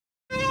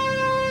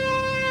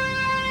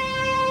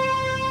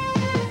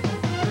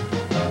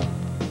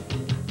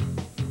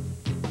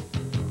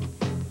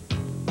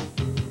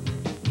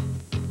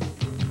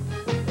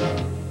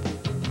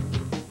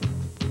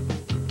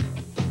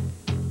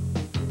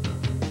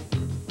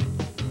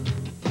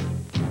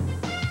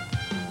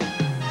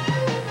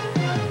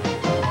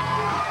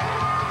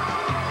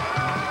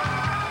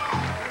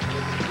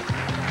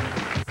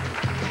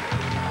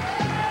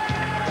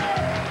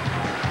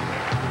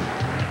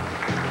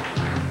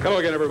Hello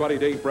again, everybody.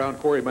 Dave Brown,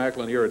 Corey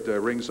Macklin here at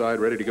ringside,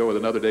 ready to go with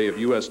another day of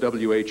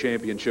USWA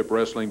Championship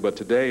Wrestling. But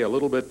today, a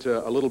little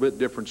bit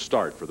different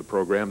start for the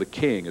program. The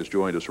King has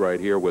joined us right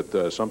here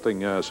with something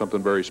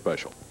very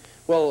special.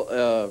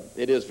 Well,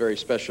 it is very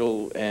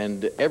special,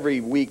 and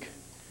every week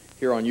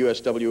here on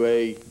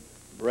USWA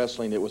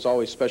Wrestling, it was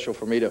always special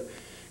for me to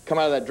come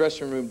out of that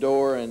dressing room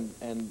door,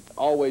 and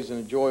always an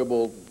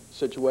enjoyable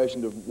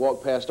situation to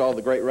walk past all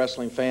the great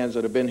wrestling fans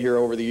that have been here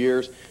over the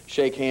years,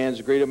 shake hands,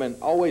 greet them, and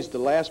always the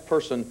last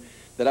person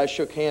that I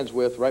shook hands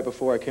with right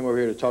before I came over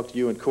here to talk to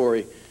you and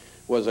Corey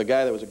was a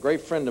guy that was a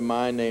great friend of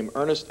mine named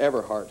Ernest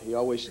Everhart. He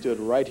always stood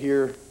right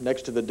here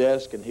next to the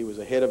desk, and he was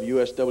the head of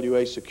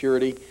USWA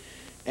security.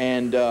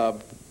 And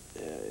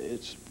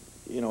it's,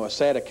 you know, a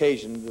sad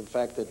occasion, the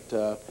fact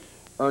that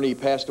Ernie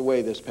passed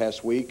away this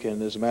past week,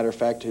 and as a matter of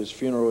fact, his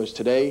funeral is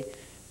today.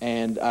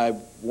 And I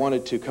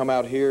wanted to come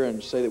out here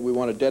and say that we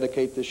want to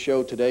dedicate this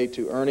show today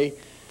to Ernie.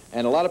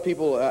 And a lot of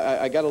people,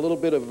 I got a little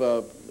bit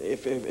of,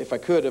 if I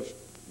could, if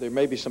there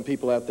may be some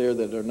people out there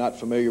that are not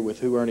familiar with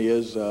who Ernie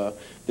is.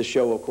 This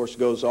show, of course,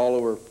 goes all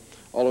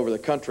over the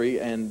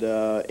country. And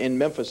in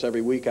Memphis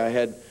every week I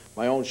had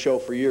my own show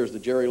for years, the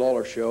Jerry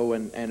Lawler Show,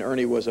 and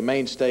Ernie was a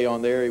mainstay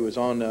on there. He was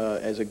on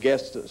as a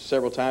guest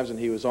several times, and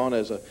he was on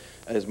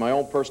as my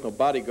own personal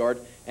bodyguard.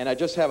 And I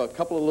just have a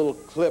couple of little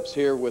clips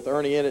here with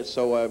Ernie in it,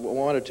 so I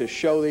wanted to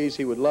show these.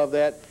 He would love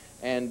that.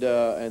 And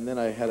then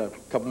I had a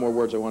couple more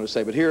words I wanted to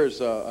say. But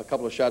here's a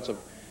couple of shots of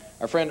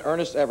our friend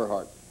Ernest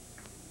Everhart.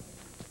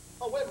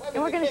 Oh, wait,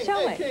 and we're going to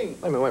show it. King.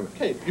 Wait a minute.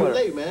 King, you're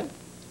late, man.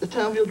 It's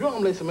time for your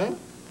drum lesson, man.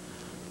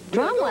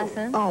 Drum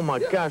lesson? Oh, my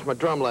gosh, my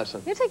drum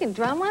lesson. You're taking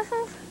drum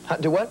lessons?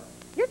 Do what?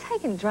 You're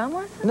taking drum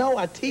lessons? No,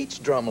 I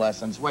teach drum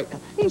lessons. Wait.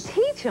 You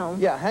teach them?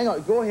 Yeah, hang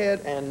on. Go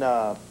ahead and...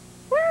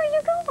 Where are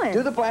you going?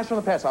 do the blast from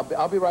the past.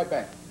 I'll be right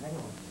back. Hang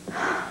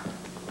on.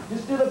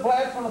 Just do the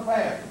blast from the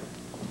past.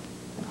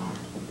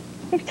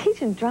 You're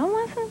teaching drum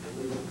lessons?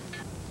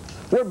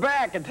 We're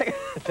back, and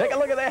take a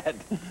look at that.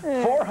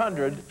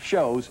 400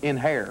 shows in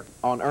hair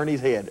on Ernie's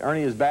head.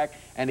 Ernie is back,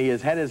 and he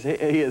has had his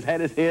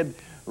head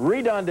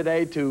redone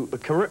today to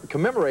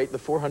commemorate the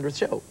 400th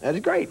show. That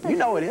is great. You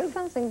know it is.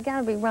 Something's got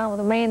to be wrong with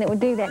a man that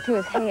would do that to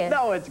his head.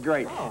 No, it's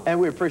great.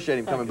 And we appreciate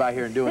him coming by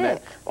here and doing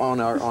that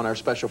on our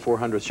special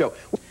 400th show.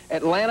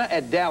 Atlanta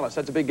at Dallas.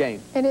 That's a big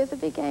game. It is a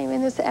big game,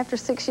 and this after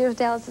 6 years,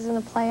 Dallas is in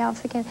the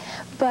playoffs again.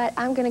 But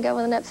I'm going to go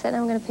with an upset,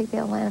 and I'm going to pick the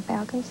Atlanta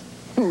Falcons.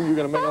 You're going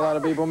to make a lot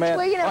of people mad.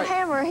 Well, you know,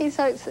 Hammer, is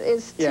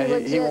too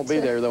legit he won't be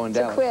there, though, in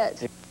Dallas.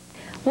 Quit.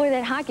 Boy,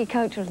 that hockey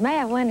coach was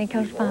mad, wasn't he,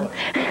 Coach Paul?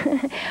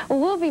 Well,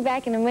 we'll be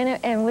back in a minute,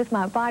 and with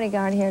my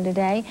bodyguard here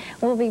today,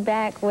 we'll be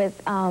back with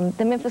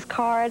the Memphis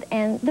card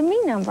and the me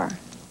number.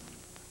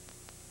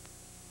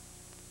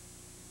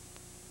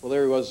 Well,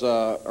 there he was.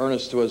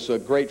 Ernest was a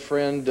great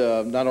friend,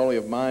 not only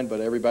of mine, but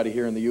everybody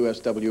here in the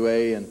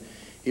USWA, and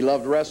he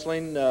loved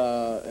wrestling,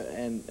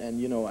 and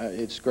you know,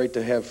 it's great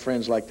to have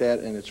friends like that,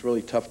 and it's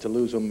really tough to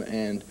lose them.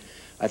 And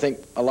I think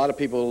a lot of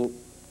people,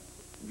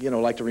 you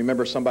know, like to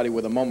remember somebody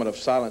with a moment of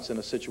silence in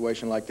a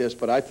situation like this,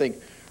 but I think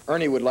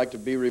Ernie would like to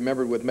be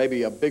remembered with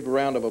maybe a big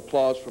round of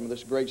applause from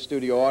this great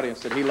studio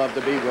audience that he loved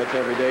to be with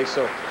every day.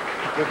 So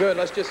we're good.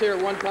 Let's just hear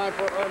it one time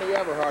for Ernie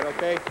Everhart,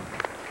 okay?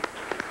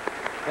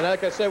 And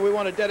like I said, we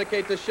want to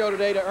dedicate this show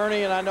today to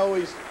Ernie, and I know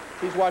he's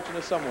watching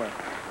us somewhere.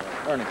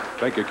 Ernie.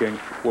 Thank you, King.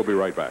 We'll be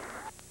right back.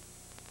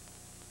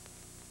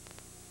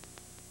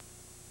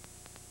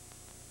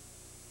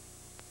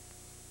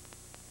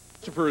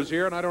 Christopher is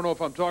here, and I don't know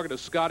if I'm talking to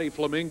Scotty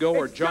Flamingo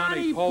or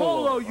Johnny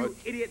Polo. You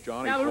idiot.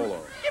 Johnny now,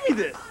 Polo. Give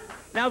me this.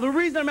 Now, the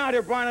reason I'm out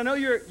here, Brian, I know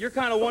you're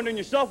kind of wondering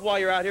yourself why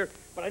you're out here,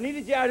 but I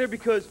needed you out here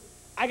because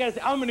I got to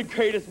say, I'm in the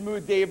greatest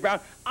mood, Dave Brown.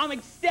 I'm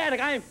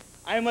ecstatic.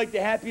 I am like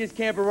the happiest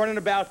camper running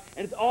about,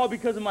 and it's all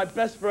because of my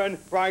best friend,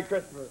 Brian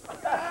Christopher.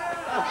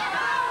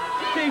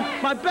 See,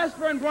 my best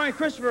friend, Brian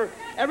Christopher,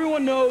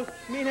 everyone knows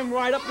me and him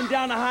ride up and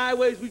down the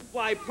highways. We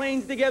fly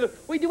planes together.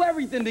 We do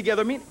everything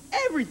together. I mean,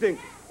 everything.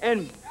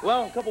 And,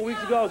 well, a couple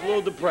weeks ago, I was a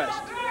little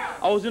depressed.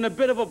 I was in a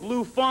bit of a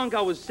blue funk.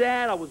 I was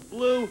sad. I was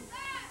blue.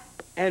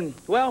 And,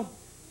 well,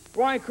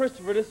 Brian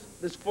Christopher,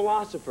 this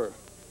philosopher,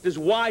 this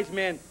wise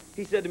man,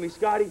 he said to me,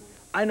 Scotty,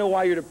 I know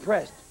why you're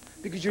depressed.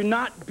 Because you're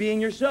not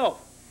being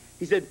yourself.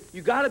 He said,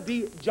 you got to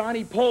be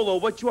Johnny Polo,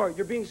 what you are.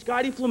 You're being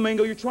Scotty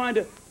Flamingo. You're trying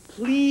to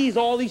please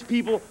all these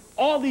people,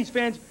 all these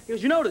fans. He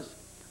goes, you notice,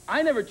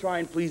 I never try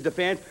and please the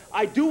fans.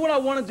 I do what I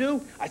want to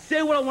do. I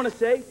say what I want to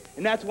say.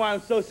 And that's why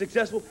I'm so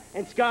successful.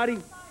 And Scotty,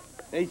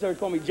 and he started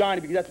calling me Johnny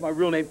because that's my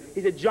real name.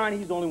 He said, Johnny,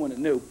 he's the only one that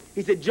knew.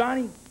 He said,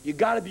 Johnny, you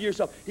got to be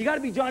yourself. You got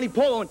to be Johnny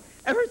Polo. And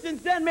ever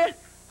since then, man,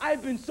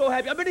 I've been so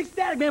happy. I've been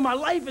ecstatic, man. My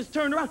life has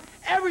turned around.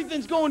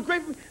 Everything's going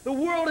great for me. The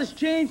world has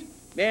changed.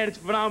 Man, it's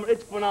phenomenal.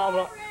 It's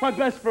phenomenal. My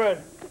best friend.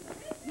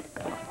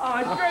 Oh,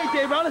 it's great,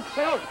 Dave.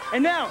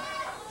 And now,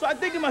 so I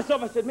think to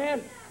myself, I said,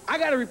 man, I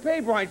got to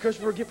repay Brian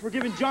Christopher for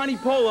giving Johnny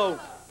Polo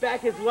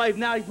back his life.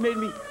 Now he's made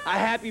me a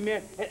happy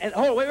man. And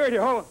hold on, wait right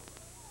here, hold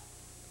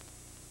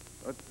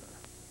on.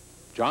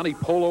 Johnny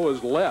Polo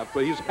has left,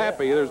 but he's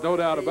happy. There's no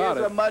doubt about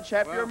it. He's a much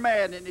happier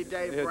man, isn't he,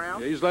 Dave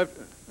Brown? He's left.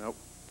 No,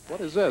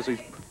 what is this?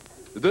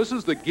 This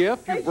is the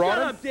gift you Hey, brought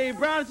shut him? up, Dave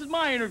Brown. This is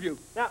my interview.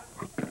 Now,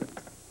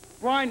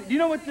 Brian, do you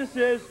know what this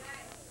is?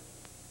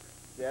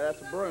 Yeah,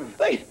 that's a broom.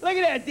 Look at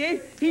that,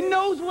 Dave. He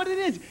knows what it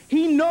is.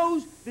 He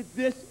knows that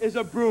this is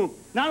a broom.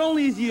 Not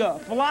only is he a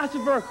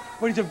philosopher,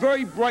 but he's a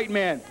very bright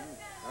man.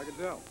 I can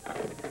tell.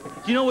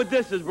 Do you know what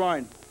this is,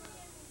 Brian?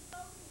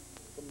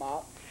 The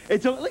mop.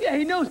 Look at that.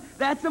 He knows.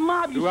 That's a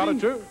mop. 2 out of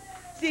 2.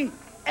 See,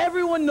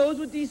 everyone knows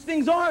what these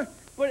things are,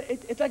 but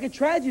it's like a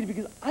tragedy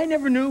because I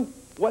never knew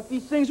what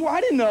these things were.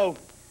 I didn't know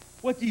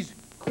what these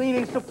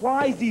cleaning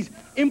supplies, these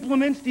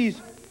implements,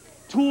 these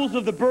tools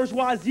of the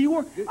bourgeoisie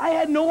were. I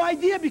had no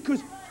idea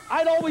because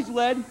I'd always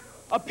led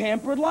a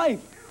pampered life.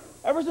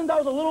 Ever since I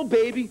was a little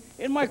baby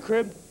in my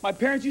crib, my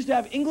parents used to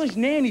have English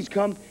nannies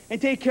come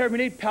and take care of me.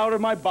 They'd powder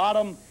my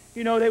bottom.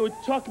 You know, they would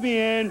tuck me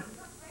in.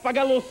 If I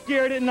got a little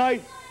scared at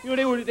night, you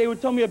know, they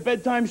would tell me a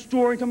bedtime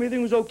story, tell me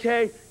everything was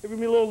okay. They'd sing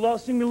me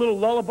a little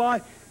lullaby.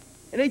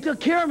 And they took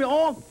care of me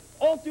all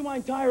through my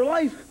entire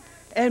life.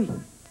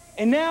 And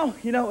now,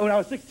 you know, when I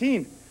was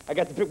 16, I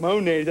got to pick my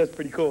own nannies. That's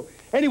pretty cool.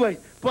 Anyway,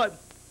 but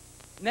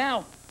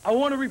now I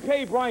want to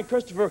repay Brian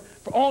Christopher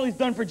for all he's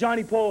done for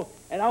Johnny Polo,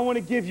 and I want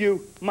to give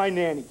you my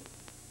nanny.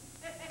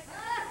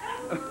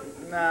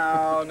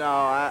 No,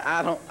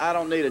 I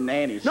don't need a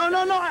nanny. No,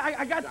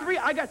 I got three.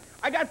 I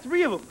got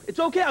 3 of them. It's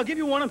okay. I'll give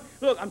you one of them.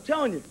 Look, I'm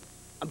telling you.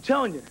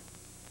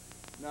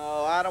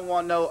 No, I don't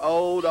want no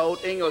old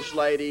English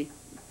lady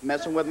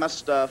messing with my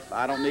stuff.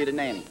 I don't need a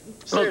nanny.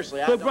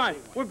 Seriously, I don't. Look, Brian,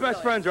 we're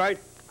best friends, right?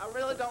 I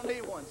really don't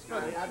need one,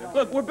 Scotty.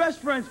 Look, we're best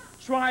friends.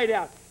 Try it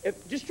out.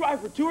 Just try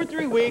for 2 or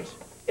 3 weeks.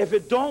 If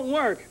it don't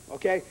work,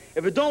 okay?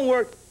 If it don't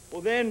work,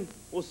 well then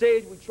we'll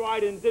say we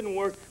tried and it didn't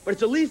work. But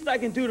it's the least I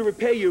can do to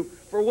repay you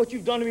for what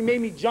you've done to me.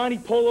 Made me Johnny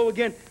Polo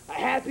again, a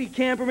happy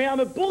camper, man. I'm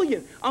a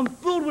bullion. I'm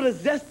filled with a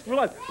zest for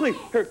life. Please,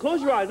 here,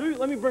 close your eyes.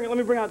 Let me bring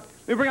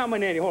out my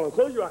nanny. Hold on,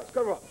 close your eyes.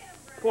 Cover up.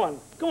 Come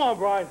on,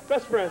 Brian.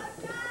 Best friends.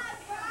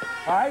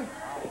 All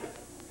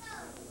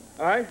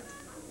right.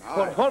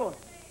 Hold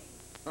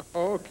on.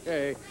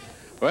 Okay.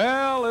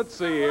 Well, let's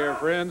see here,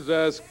 friends.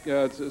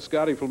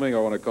 Scotty Flamingo,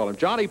 I want to call him.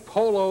 Johnny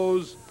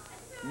Polo's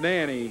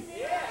nanny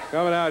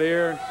coming out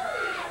here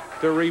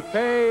to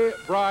repay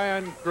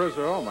Brian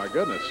Christopher. Oh, my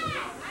goodness.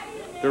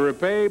 To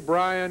repay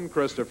Brian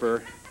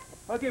Christopher.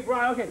 Okay,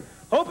 Brian, okay.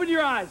 Open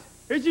your eyes.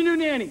 Here's your new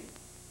nanny.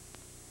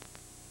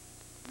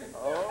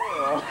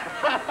 Oh.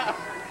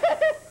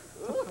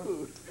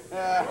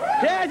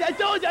 Yeah,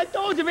 I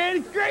told you, man.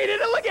 It's great,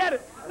 isn't it?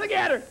 Look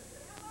at her.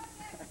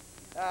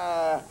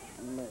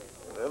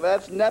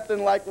 That's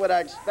nothing like what I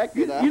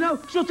expected. You know,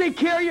 she'll take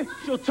care of you.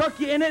 She'll tuck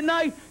you in at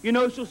night. You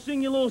know, she'll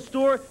sing you a little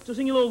story. She'll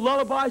sing you a little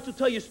lullabies. She'll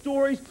tell you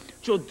stories.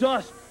 She'll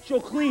dust. She'll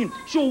clean.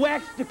 She'll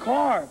wax the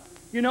car.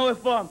 You know, if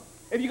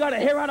you got a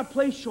hair out of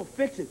place, she'll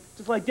fix it.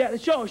 Just like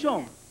that. Show 'em.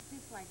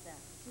 Just like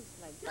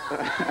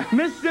that.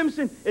 Miss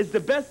Simpson is the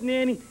best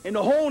nanny in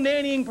the whole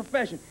nannying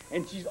profession,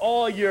 and she's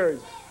all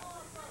yours.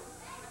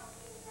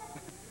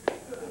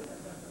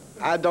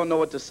 I don't know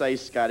what to say,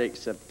 Scotty,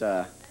 except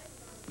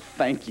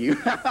thank you.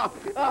 Man.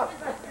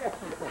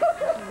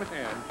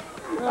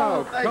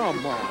 Oh,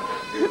 come on.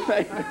 Look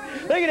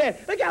at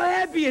that. Look how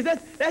happy he is.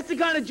 That's the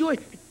kind of joy.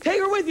 Take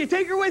her with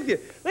you.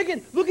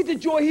 Look at the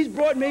joy he's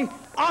brought me.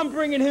 I'm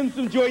bringing him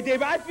some joy,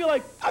 Dave. I feel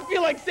like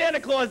Santa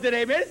Claus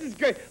today, man. This is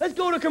great. Let's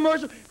go to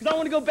commercial because I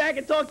want to go back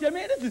and talk to him.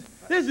 Man,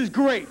 this is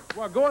great.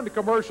 Well, going to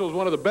commercial is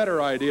one of the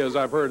better ideas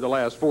I've heard the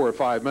last 4 or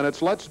 5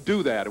 minutes. Let's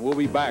do that, and we'll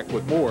be back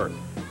with more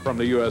from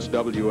the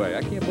USWA.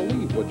 I can't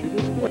believe what you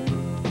just did.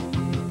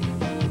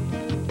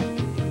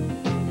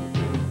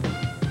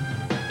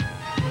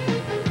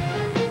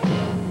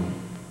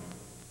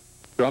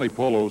 Johnny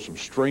Polo, some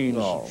strange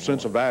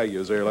sense of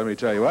values there, let me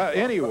tell you. Well,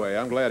 anyway,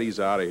 I'm glad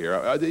he's out of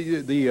here.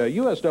 The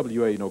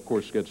USWA, you know, of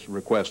course, gets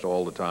requests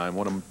all the time.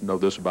 Want to know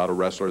this about a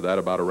wrestler, that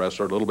about a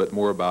wrestler, a little bit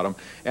more about him.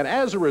 And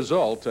as a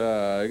result,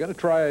 I got to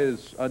try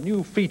a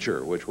new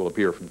feature, which will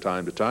appear from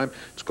time to time.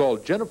 It's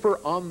called Jennifer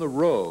on the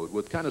Road,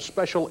 with kind of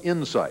special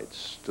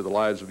insights to the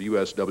lives of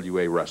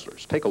USWA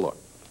wrestlers. Take a look.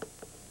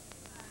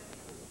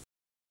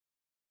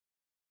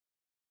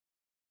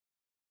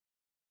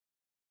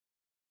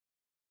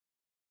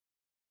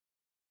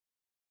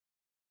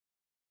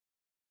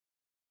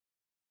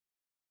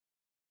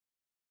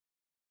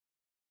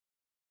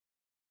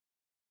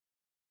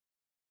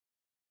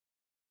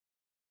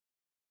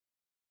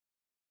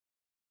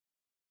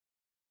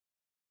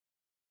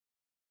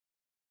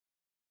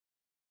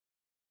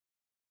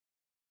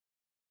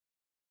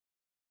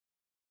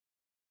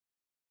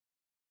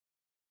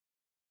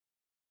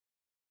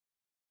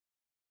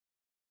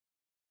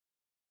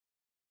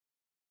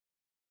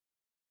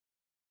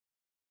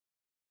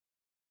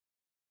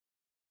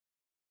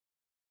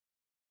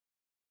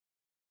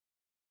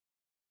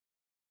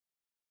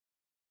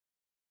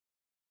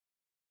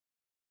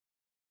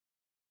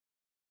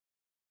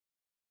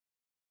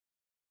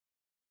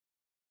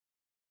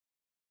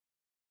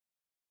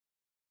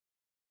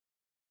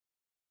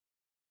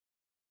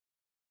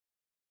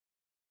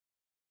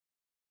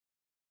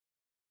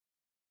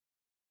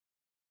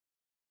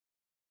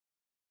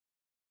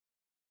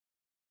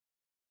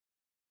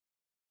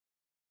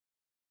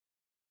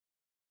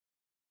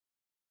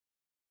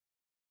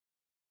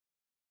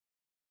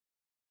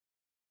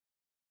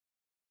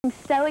 I'm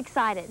so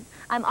excited.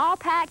 I'm all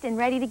packed and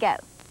ready to go.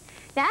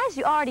 Now, as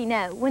you already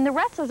know, when the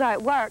wrestlers are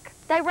at work,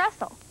 they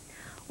wrestle.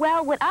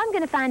 Well, what I'm going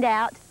to find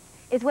out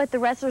is what the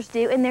wrestlers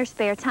do in their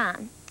spare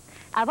time.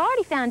 I've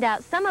already found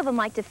out some of them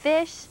like to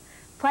fish,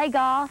 play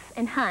golf,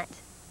 and hunt.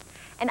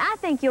 And I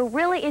think you'll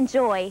really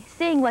enjoy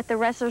seeing what the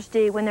wrestlers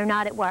do when they're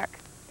not at work.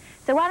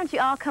 So why don't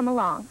you all come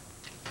along?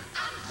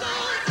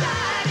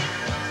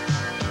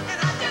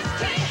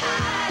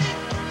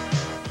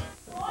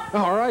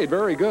 All right,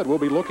 very good. We'll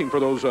be looking for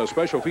those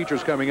special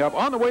features coming up.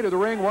 On the way to the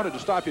ring, wanted to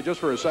stop you just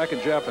for a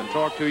second, Jeff, and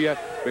talk to you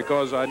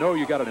because I know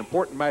you got an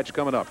important match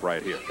coming up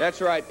right here.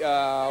 That's right.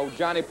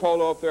 Johnny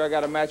Polo up there, I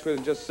got a match with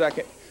in just a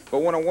second.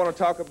 But what I want to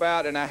talk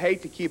about, and I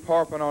hate to keep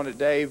harping on it,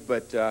 Dave,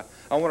 but I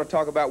want to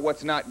talk about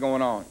what's not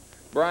going on.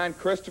 Brian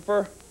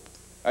Christopher,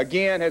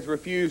 again, has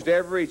refused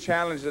every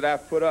challenge that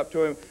I've put up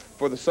to him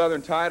for the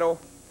Southern title,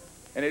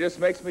 and it just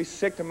makes me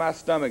sick to my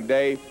stomach,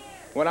 Dave,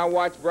 when I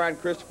watch Brian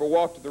Christopher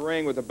walk to the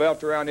ring with a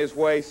belt around his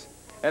waist,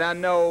 and I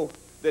know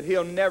that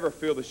he'll never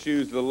fill the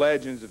shoes of the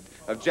legends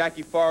of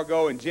Jackie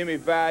Fargo and Jimmy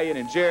Valiant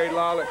and Jerry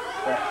Lawler.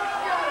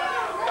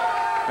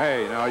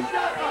 Hey, now...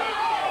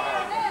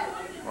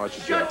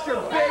 Shut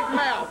your big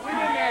mouth. We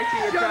didn't ask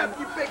you to Shut up,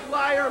 you big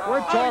liar.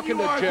 We're talking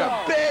to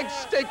Jeff. You big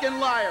stinking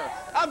liar.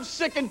 I'm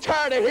sick and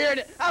tired of hearing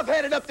it. I've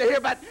had it up to here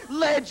about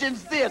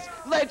legends this,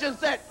 legends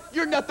that.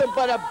 You're nothing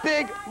but a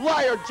big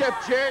liar,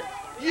 Jeff Jarrett.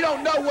 You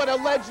don't know what a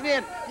legend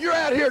is. You're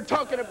out here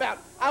talking about,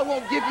 I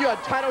won't give you a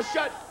title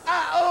shot.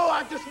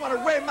 I just want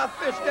to ram my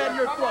fist down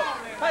your throat.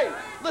 Hey,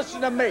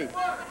 listen to me.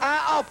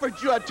 I offered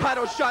you a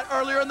title shot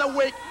earlier in the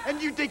week,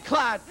 and you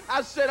declined.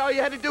 I said all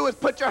you had to do was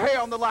put your hair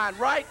on the line,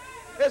 right?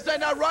 Is that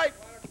not right?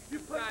 You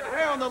put your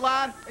hair on the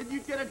line, and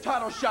you get a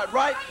title shot,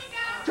 right?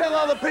 Tell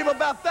all the people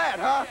about that,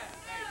 huh?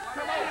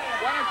 Come on.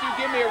 Why don't you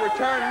give me a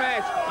return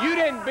match? You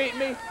didn't beat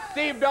me.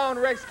 Steve Dawn,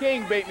 Rex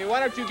King beat me. Why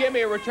don't you give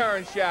me a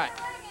return shot?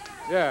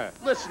 Yeah.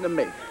 Listen to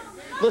me.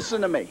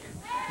 Listen to me.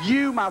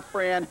 You, my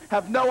friend,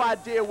 have no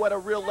idea what a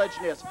real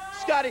legend is.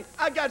 Scotty,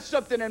 I got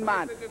something in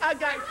mind. Hey.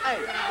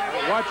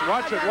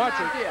 Watch it.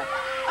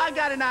 I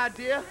got an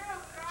idea.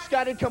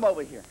 Scotty, come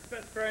over here.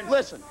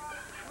 Listen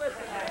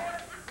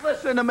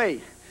to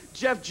me.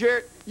 Jeff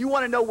Jarrett, you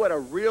want to know what a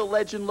real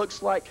legend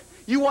looks like?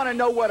 You want to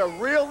know what a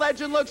real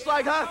legend looks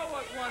like, huh? I know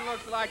what one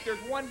looks like. There's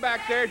one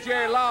back there,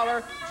 Jerry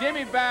Lawler,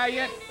 Jimmy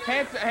Valiant,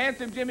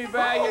 handsome Jimmy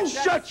Valiant. Oh,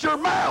 shut your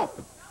mouth!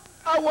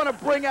 I want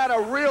to bring out a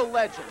real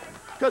legend,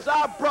 because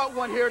I brought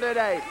one here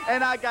today,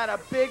 and I got a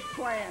big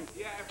plan.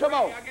 Yeah, come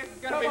on. I guess it's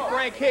going to be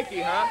Frank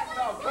Hickey, huh?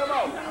 No, come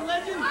on. You got a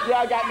legend? Yeah,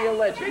 I got me a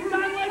legend. Big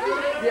time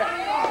legend?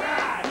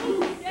 Yeah.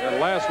 Their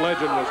last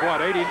legend was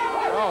what, 80?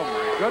 Oh,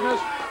 my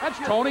goodness. That's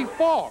Tony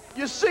Falk.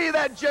 You see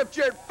that, Jeff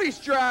Jarrett?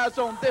 Feast your eyes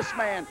on this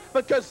man,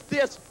 because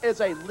this is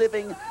a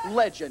living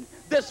legend.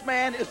 This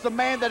man is the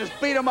man that has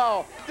beat them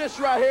all. This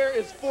right here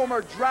is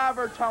former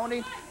driver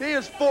Tony. He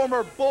is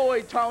former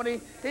boy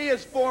Tony. He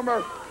is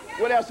former,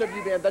 what else have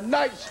you been? The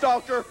Night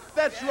Stalker.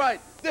 That's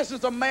right. This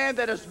is a man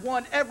that has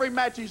won every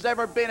match he's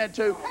ever been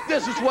into.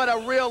 This is what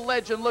a real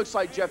legend looks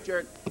like, Jeff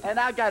Jarrett. And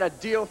I got a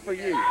deal for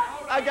you.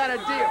 I got a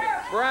deal.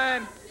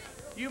 Brian,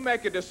 you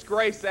make a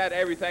disgrace out of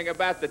everything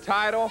about the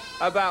title,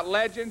 about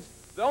legends.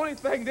 The only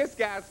thing this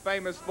guy's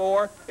famous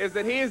for is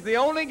that he is the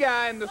only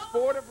guy in the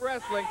sport of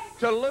wrestling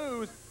to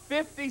lose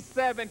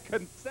 57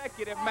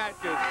 consecutive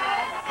matches.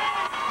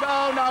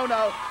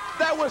 No.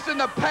 That was in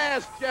the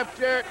past, Jeff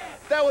Jarrett.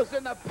 That was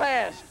in the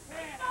past.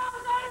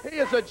 He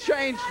is a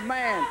changed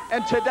man.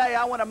 And today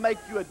I want to make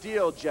you a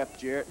deal, Jeff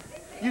Jarrett.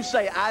 You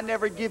say I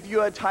never give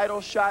you a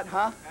title shot,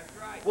 huh? That's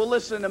right. Well,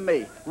 listen to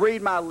me.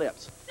 Read my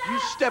lips. You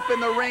step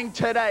in the ring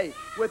today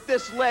with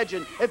this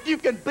legend. If you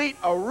can beat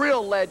a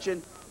real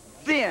legend,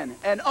 then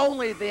and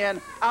only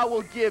then I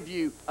will give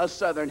you a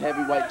Southern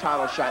heavyweight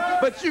title shot.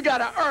 But you got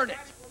to earn it.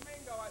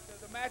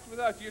 The match with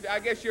us, I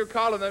guess you're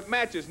calling the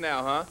matches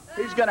now, huh?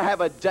 He's going to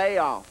have a day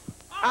off.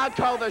 I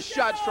call the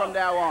shots from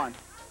now on.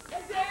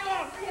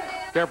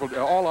 Careful,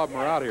 all of them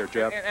are out here,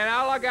 Jeff. And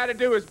all I got to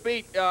do is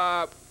beat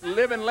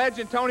living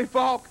legend Tony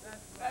Falk.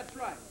 That's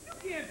right.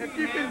 If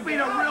you can beat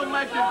a real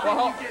legend, then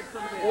you get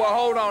some of this. Well,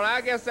 hold on.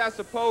 I guess I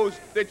suppose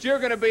that you're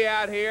going to be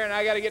out here, and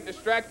I got to get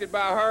distracted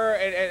by her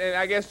and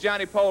I guess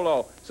Johnny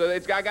Polo. So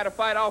I got to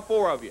fight all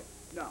four of you.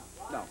 No.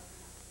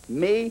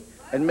 Me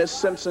and Miss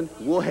Simpson,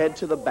 we'll head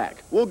to the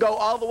back. We'll go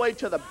all the way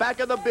to the back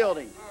of the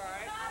building.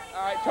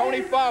 All right,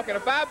 Tony Falk, and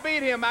if I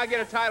beat him, I get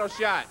a title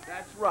shot.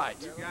 That's right.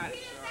 You got it,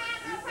 sir.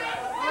 You got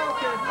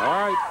it.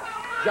 All right.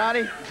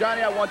 Johnny,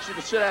 I want you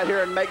to sit out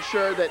here and make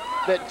sure that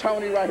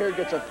Tony right here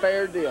gets a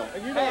fair deal.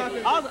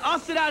 Hey, I'll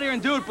sit out here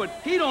and do it, but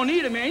he don't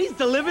need it, man. He's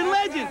the living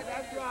legend.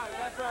 That's right.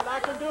 I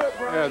can do it,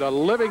 bro. Yeah, the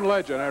living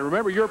legend. I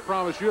remember your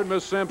promise, you and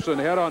Miss Simpson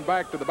head on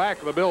back to the back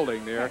of the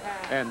building there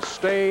and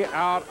stay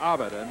out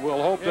of it. And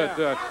we'll hope that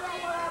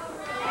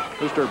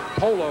Mr.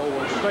 Polo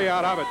will stay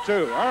out of it,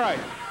 too. All right.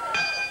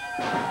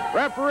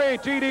 Referee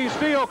T.D.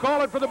 Steele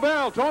calling for the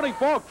bell. Tony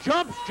Falk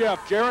jumps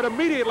Jeff Jarrett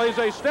immediately as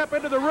they step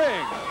into the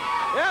ring.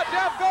 Yeah,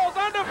 Jeff goes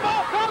under,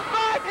 Falk comes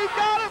back. He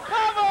got it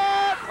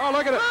covered. Oh,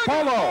 look at it.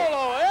 Polo.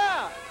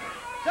 Yeah.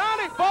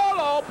 Johnny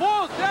Polo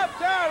pulls Jeff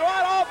Jarrett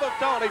right off of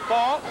Tony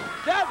Falk.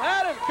 Jeff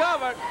had him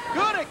covered.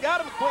 Good, he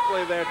got him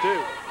quickly there,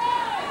 too.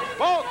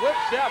 Falk whips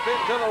Jeff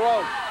into the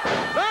rope.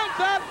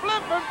 Sunset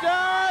flip from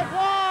Jarrett.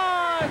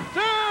 1,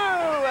 2,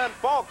 and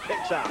Falk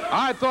kicks out.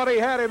 I thought he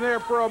had him there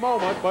for a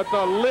moment, but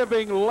the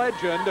living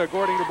legend,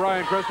 according to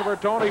Brian Christopher,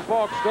 Tony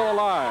Falk, still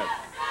alive.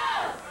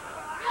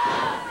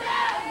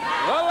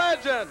 The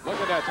legend. Look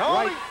at that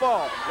Tony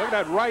Falk. Look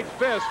at that right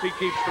fist he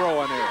keeps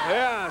throwing there.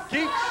 Yeah,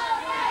 keeps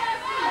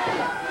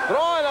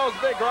throwing those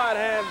big right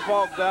hands,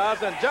 Falk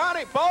does. And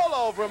Johnny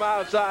Polo from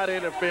outside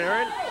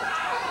interfering.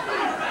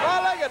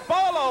 Well, look at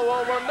Polo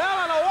over,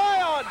 nailing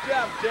away on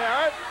Jeff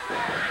Jarrett.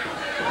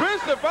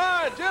 Christopher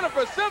and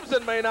Jennifer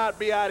Simpson may not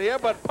be out here,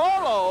 but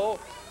Polo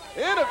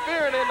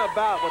interfering in the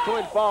bout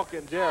between Falk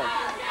and Jarrett.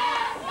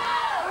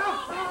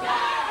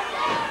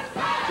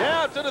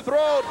 Down to the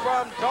throat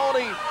from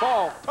Tony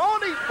Falk.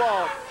 Tony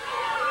Falk.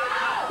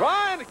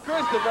 Brian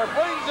Christopher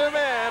brings him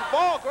in.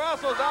 Falk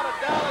wrestles out of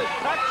Dallas,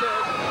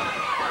 Texas.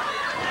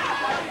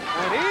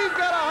 And he's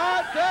got a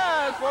hard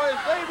task for his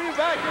debut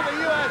back in the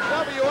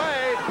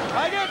USWA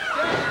against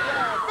Jeff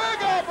Jarrett. Big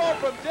elbow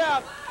from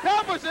Jeff.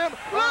 Covers him.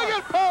 Look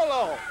at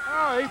Polo.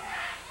 Oh,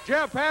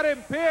 Jeff had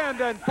him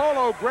pinned, and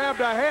Polo grabbed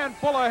a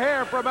handful of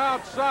hair from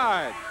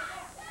outside.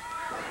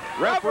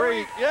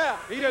 Referee, yeah.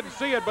 He didn't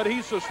see it, but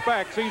he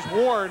suspects. He's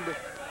warned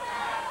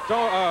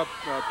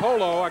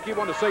Polo, I keep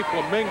wanting to say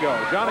Flamingo,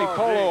 Johnny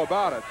Polo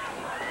about it.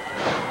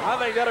 I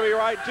think that'll be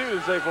right, too,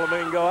 to say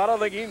Flamingo. I don't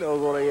think he knows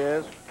what he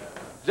is.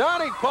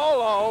 Johnny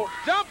Polo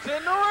jumps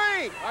in the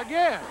ring.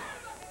 Again.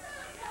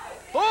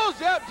 Pulls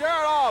Jeff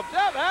Jarrett off.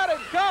 Jeff had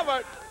him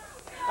covered,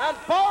 and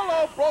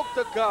Polo broke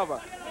the cover.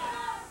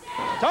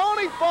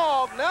 Tony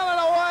Falk nailing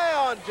away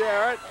on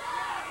Jarrett.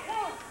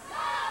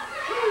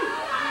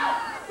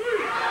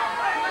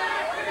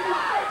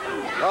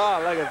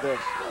 Oh, look at this.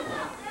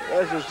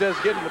 This is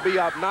just getting to be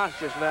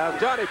obnoxious now.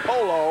 Johnny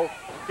Polo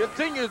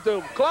continues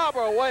to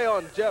clobber away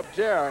on Jeff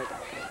Jarrett.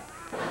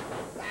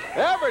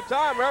 Every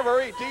time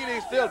referee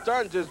TD still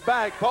turns his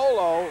back,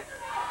 Polo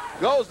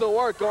goes to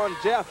work on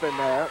Jeff in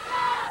there.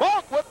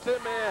 Falk whips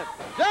him in.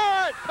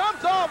 Jarrett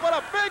comes off with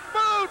a big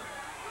boot.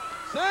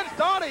 Sends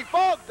Tony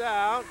Falk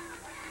down.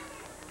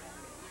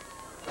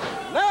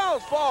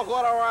 Nails Falk with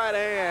a right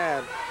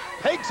hand.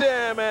 Takes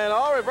him, and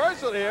all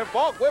reversal here.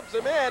 Falk whips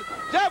him in.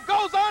 Jeff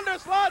goes under,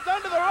 slides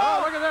under the rope.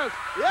 Oh, look at this.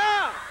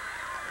 Yeah.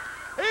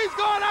 He's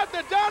going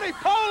after Johnny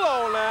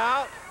Polo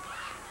now.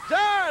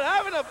 Jarrett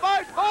having to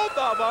fight both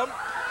of them.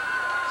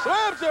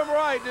 Slams him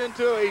right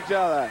into each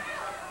other.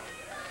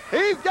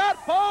 He's got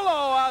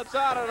Polo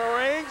outside of the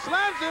ring.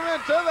 Slams him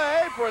into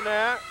the apron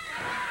there.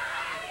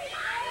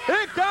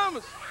 Here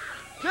comes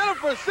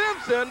Jennifer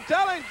Simpson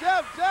telling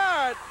Jeff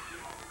Jarrett.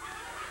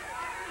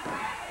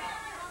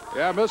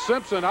 Yeah, Miss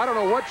Simpson, I don't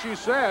know what she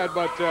said,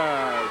 but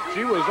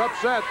she was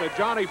upset that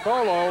Johnny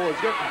Polo was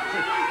getting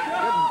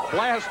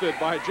blasted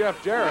by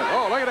Jeff Jarrett.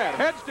 Oh, look at that.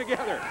 Heads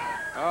together.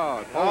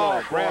 Oh,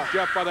 Polo grabs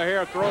Jeff by the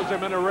hair, throws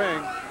him in the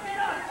ring.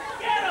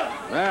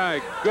 My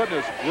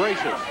goodness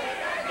gracious.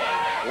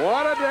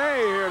 What a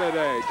day here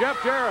today. Jeff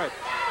Jarrett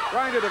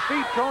trying to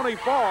defeat Tony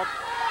Falk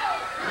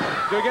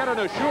to get an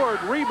assured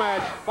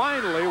rematch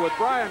finally with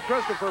Brian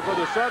Christopher for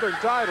the Southern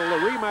title, a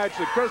rematch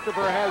that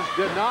Christopher has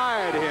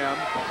denied him.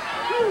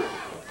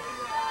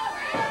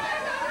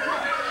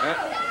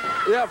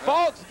 Yeah,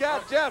 Falk's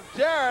got Jeff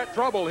Jarrett.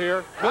 Trouble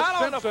here. Miss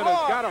Simpson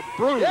has got a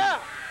broom. Yeah.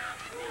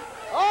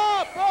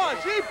 Oh, boy,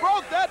 she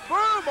broke that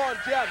broom on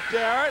Jeff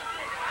Jarrett.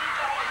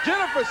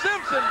 Jennifer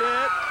Simpson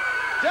did.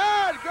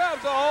 Jarrett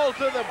grabs a hold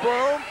to the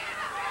broom.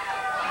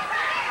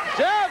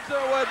 Jabs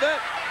her with it.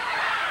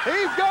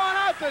 He's going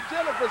after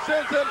Jennifer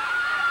Simpson.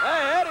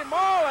 Hey, Eddie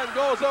Marlin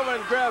goes over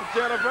and grabs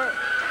Jennifer.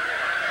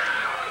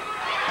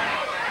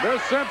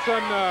 Miss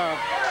Simpson,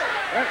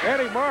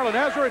 Eddie Marlin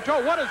has her in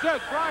tow. What is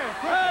this, Brian?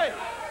 Hey!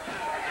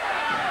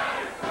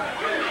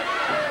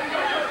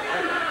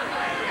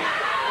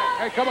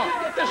 Hey, come on.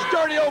 Get this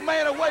dirty old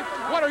man away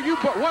from me. What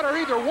are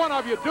either one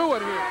of you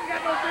doing here?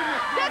 That's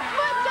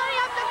what Johnny,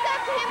 I've been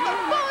saying to him for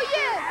 4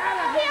 years.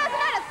 He hasn't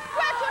had a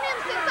scratch on him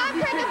since I've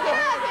taken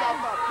care of him.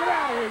 Get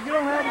out of here. You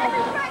don't have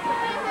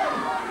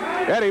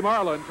nothing. Eddie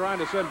Marlin trying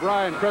to send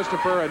Brian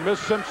Christopher and Miss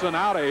Simpson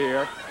out of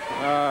here.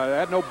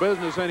 Had no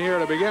business in here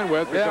to begin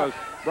with because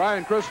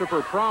Brian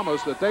Christopher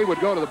promised that they would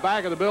go to the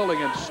back of the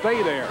building and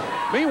stay there.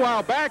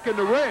 Meanwhile, back in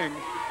the ring,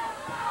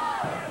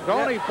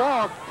 Tony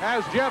Falk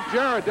has Jeff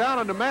Jarrett down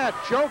on the mat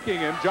choking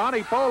him.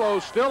 Johnny Polo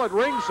still at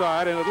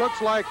ringside, and it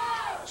looks like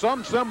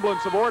some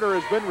semblance of order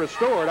has been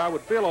restored. I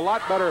would feel a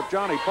lot better if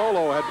Johnny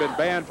Polo had been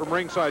banned from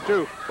ringside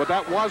too, but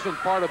that wasn't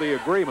part of the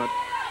agreement.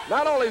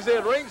 Not only is he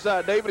at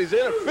ringside, David, he's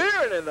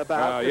interfering in the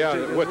bout.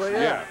 Look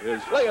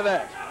at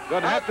that.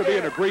 Doesn't have to be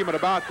an agreement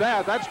about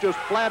that. That's just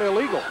flat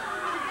illegal.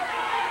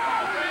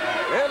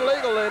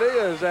 Illegal it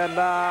is, and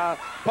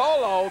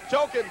Polo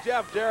choking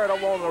Jeff Jarrett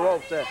over on the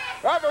ropes there.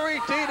 Referee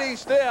TD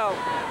still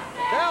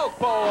tells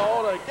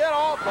Polo to get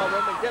off of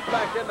him and get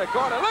back in the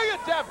corner. Look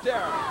at Jeff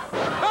Jarrett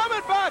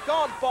coming back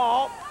on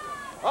Falk.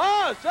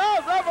 Oh,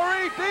 shows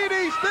referee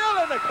TD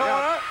still in the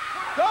corner.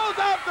 Goes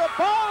after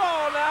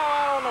Polo now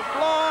out on the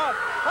floor.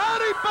 And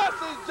he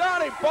busts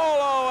Johnny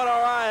Polo with a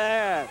right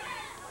hand.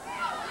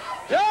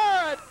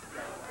 Jarrett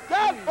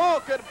got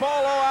Falk and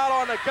Polo out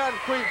on the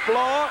concrete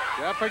floor.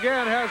 Jeff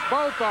again has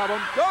both of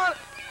them. Going,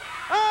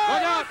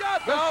 Look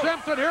out! Miss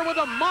Simpson here with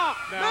a mop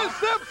now. Miss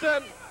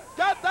Simpson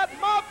got that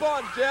mop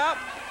on Jeff.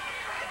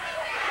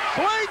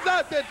 Swings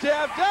out to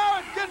Jeff.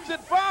 Jarrett gets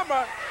it from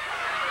her.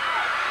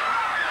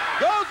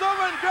 Goes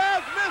over and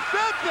grabs Miss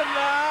Simpson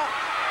now.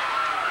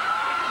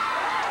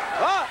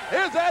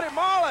 Here's Eddie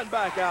Marlin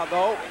back out,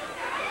 though.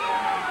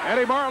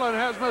 Eddie Marlin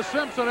has Miss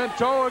Simpson in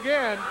tow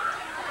again.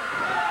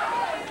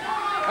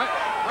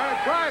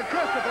 Brian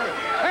Christopher,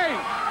 hey,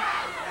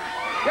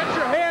 get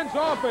your hands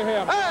off of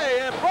him.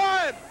 Hey,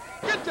 Brian,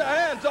 get your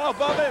hands off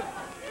of him.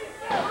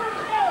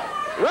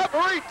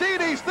 Referee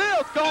T.D.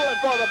 Steele's calling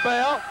for the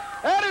bell.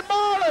 Eddie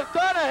Marlin's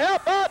trying to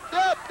help out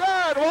Jeff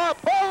Jarrett while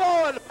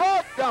Polo and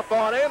Falk jump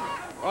on him.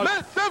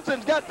 Miss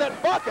Simpson's got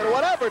that bucket or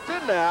whatever it's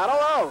in there. I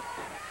don't know.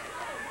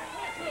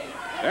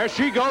 There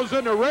she goes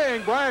in the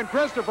ring. Brian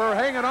Christopher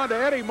hanging on to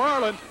Eddie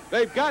Marlin.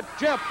 They've got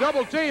Jeff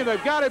double team.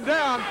 They've got him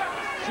down.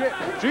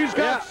 She's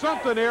got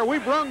something here.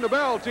 We've rung the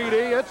bell,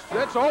 TD.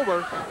 It's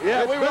over.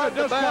 Yeah, we rung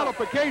the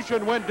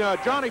disqualification when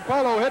Johnny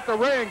Polo hit the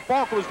ring.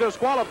 Falk was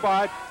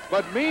disqualified.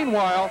 But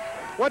meanwhile,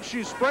 what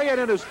she's spraying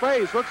in his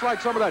face looks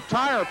like some of that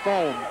tire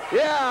foam.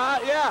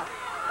 Yeah.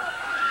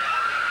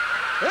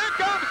 Here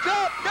comes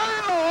Jeff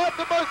Gaylord,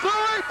 the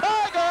Missouri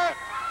Tiger,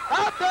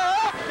 out to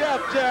help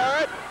Jeff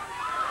Jarrett.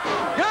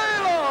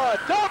 Gaylord,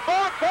 top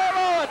on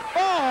Polo and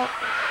Falk.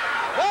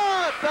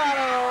 Lawrence out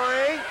of the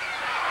ring.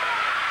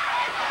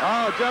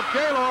 Oh, Jeff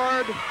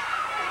Gaylord.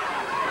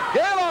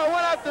 Gaylord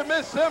went after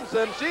Miss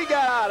Simpson. She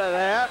got out of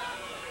there.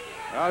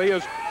 Well, he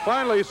has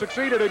finally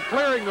succeeded in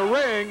clearing the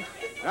ring.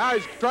 Now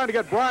he's trying to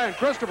get Brian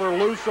Christopher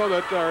loose so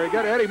that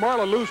get Eddie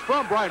Marlin loose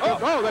from Brian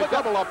Christopher. Oh, they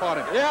double up on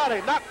him. Yeah,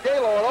 they knocked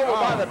Gaylord over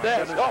by the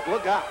desk. Oh,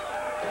 look out.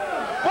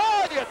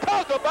 Boy, you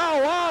talk about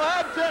wild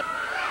action.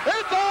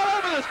 It's all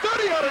over the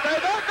studio today.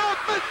 There goes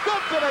Miss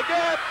Simpson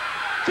again.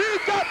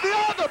 She's got the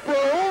other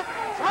broom.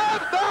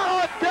 Slams down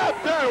on Jeff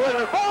Jarrett with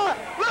it. Boy,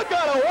 look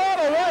at her run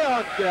away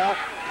on Jeff.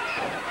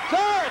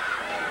 Jarrett.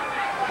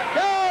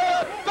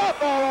 Jarrett, stuff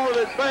all over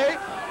his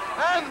face.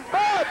 And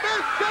boy,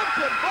 Miss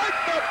Simpson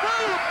breaks the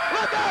broom.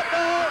 Look out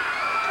now.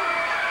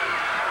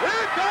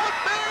 Here comes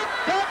Miss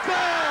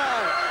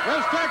Texas.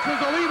 Miss Texas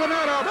will even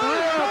that up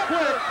real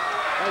quick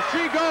as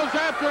she goes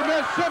after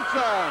Miss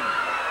Simpson.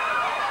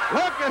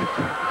 Look at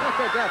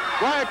that.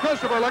 Brian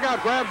Christopher, look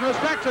out, grabs Miss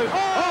Texas.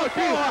 Oh,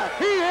 he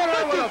hit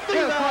her with a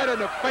fist right in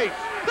the face.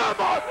 Come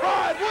on,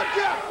 Brian, would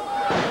you?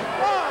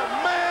 Oh,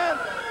 man,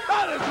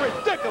 that is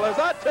ridiculous,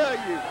 I tell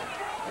you.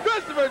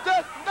 Christopher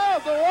just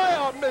nails away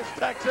on Miss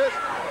Texas,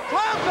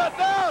 slams her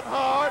down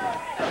hard.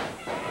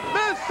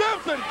 Miss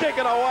Simpson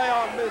kicking away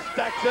on Miss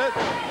Texas.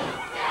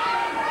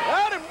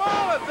 Eddie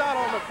Marlin's out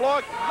on the floor.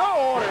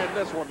 No order in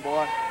this one,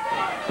 boy.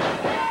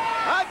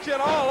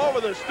 Action all over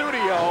the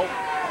studio.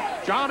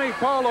 Johnny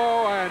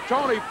Polo and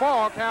Tony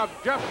Falk have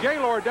Jeff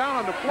Gaylord down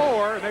on the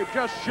floor, and they've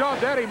just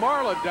shoved Eddie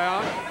Marlin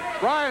down.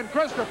 Brian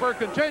Christopher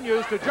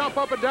continues to jump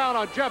up and down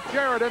on Jeff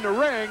Jarrett in the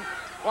ring,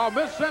 while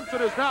Miss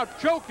Simpson is now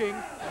choking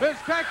Miss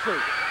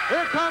Texas.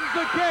 Here comes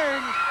the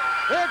King.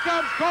 Here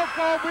comes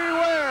Coco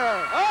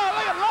Beware. Oh,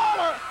 look at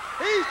Lawler.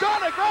 He's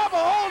trying to grab a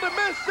hold of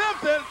Miss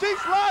Simpson. She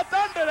slides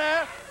under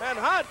there and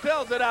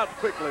hightails it out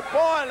quickly.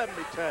 Boy, let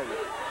me tell you.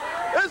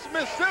 This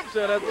Miss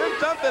Simpson has been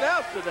something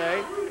else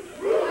today.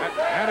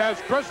 And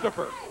as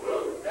Christopher.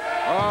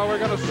 Oh, we're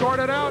going to sort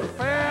it out,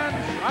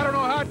 fans. I don't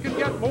know how it can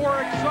get more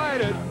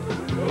excited,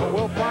 but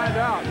we'll find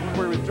out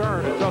when we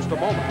return in just a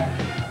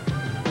moment.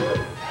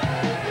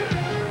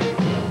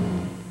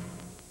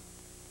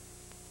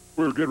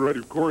 We were getting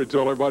ready for Corey to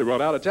tell everybody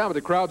about out of town, but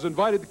the crowd's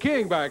invited the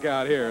King back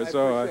out here. I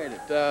appreciate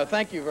it.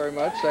 Thank you very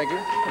much. Thank you.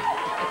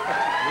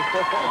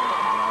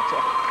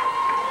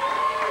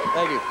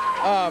 Thank you.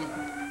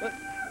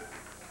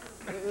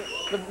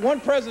 The one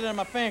president of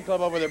my fan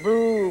club over there,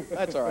 boo.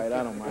 That's all right.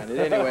 I don't mind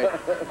it. Anyway,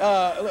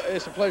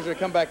 it's a pleasure to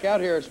come back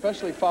out here,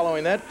 especially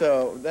following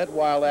that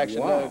wild action.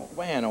 Wow.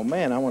 Man, oh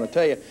man, I want to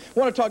tell you. I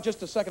want to talk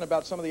just a second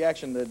about some of the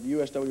action, the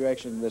USWA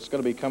action that's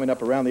going to be coming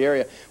up around the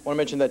area. I want to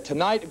mention that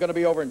tonight we're going to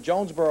be over in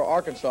Jonesboro,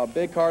 Arkansas.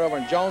 Big card over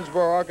in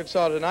Jonesboro,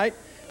 Arkansas tonight.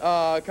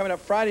 Coming up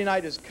Friday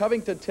night is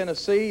Covington,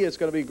 Tennessee. It's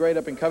going to be great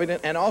up in Covington.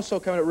 And also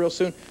coming up real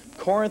soon,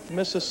 Corinth,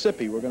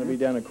 Mississippi. We're going to be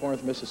down in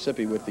Corinth,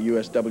 Mississippi with the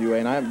USWA.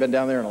 And I haven't been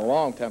down there in a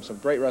long time. Some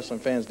great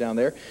wrestling fans down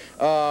there.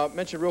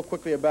 Mention real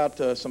quickly about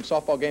some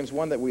softball games.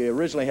 One that we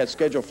originally had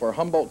scheduled for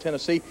Humboldt,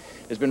 Tennessee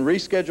has been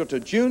rescheduled to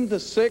June the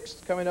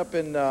 6th, coming up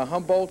in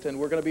Humboldt. And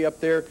we're going to be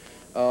up there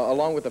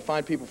along with the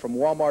fine people from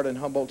Walmart in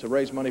Humboldt to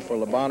raise money for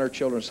Le Bonheur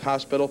Children's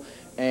Hospital.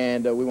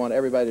 And we want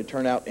everybody to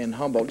turn out in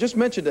Humboldt. Just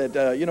mention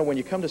that, you know, when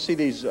you come to see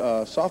these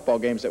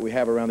softball games that we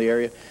have around the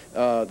area,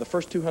 the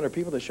first 200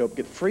 people that show up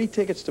get free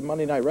tickets to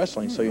Monday Night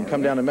Wrestling. So you can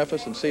come down to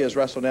Memphis and see us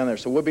wrestle down there.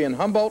 So we'll be in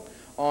Humboldt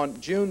on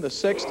June the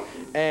 6th,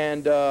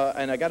 and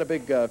I got a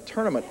big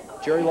tournament,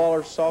 Jerry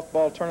Lawler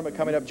softball tournament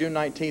coming up June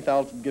 19th.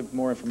 I'll give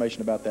more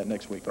information about that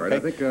next week. All right, I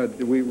think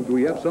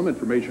we have some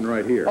information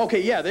right here.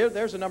 Okay, yeah,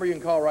 there's a number you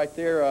can call right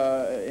there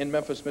in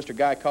Memphis. Mr.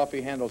 Guy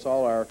Coffey handles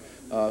all our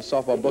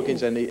softball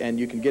bookings, and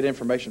you can get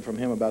information from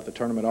him about the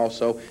tournament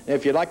also. And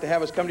if you'd like to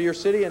have us come to your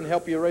city and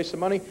help you raise some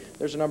money,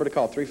 there's a number to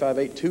call,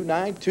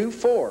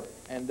 358-2924.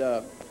 And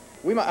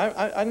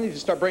I need to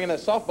start bringing that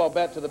softball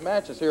bat to the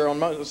matches here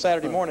on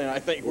Saturday morning. I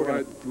think we're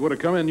going to... Would have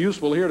come in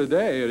useful here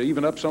today, to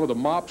even up some of the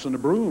mops and the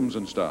brooms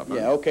and stuff. Huh?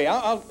 Yeah, okay.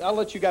 I'll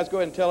let you guys go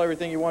ahead and tell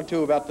everything you want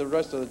to about the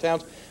rest of the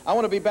towns. I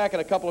want to be back in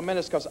a couple of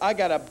minutes because I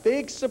got a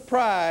big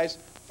surprise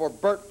for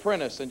Bert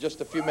Prentice in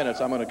just a few minutes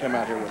I'm going to come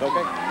out here with,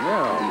 okay?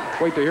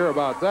 Yeah, wait to hear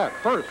about that.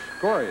 First,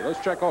 Corey, let's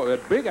check out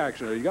that big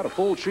action there. You got a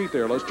full sheet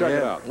there. Let's check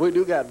it out. We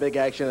do got big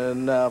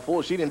action and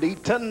full sheet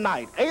indeed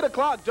tonight. 8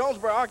 o'clock,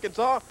 Jonesboro,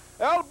 Arkansas.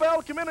 El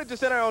Bell Community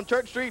Center on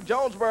Church Street,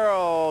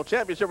 Jonesboro.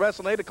 Championship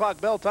Wrestling, 8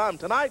 o'clock bell time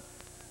tonight.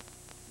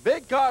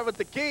 Big card with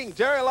the King,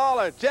 Jerry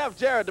Lawler, Jeff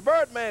Jarrett, the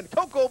Birdman,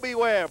 Coco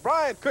Beware,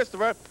 Brian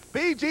Christopher,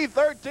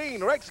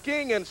 PG-13, Rex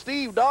King, and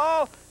Steve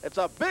Dahl. It's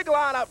a big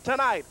lineup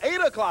tonight, 8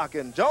 o'clock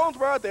in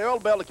Jonesboro at the Earl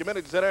Bell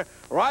Community Center,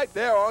 right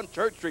there on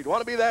Church Street. Want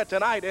to be there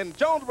tonight in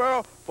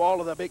Jonesboro for all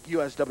of the big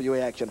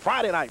USWA action.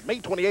 Friday night, May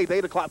 28th,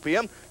 8 o'clock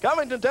p.m.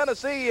 Covington,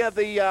 Tennessee at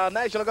the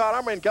National Guard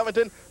Armory in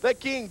Covington. The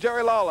King,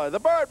 Jerry Lawler, the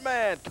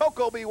Birdman,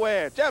 Coco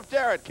Beware, Jeff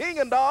Jarrett, King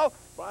and Dahl,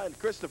 Brian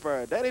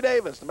Christopher, Danny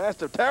Davis, the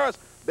Master of Terrors.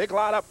 Big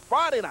lineup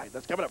Friday night.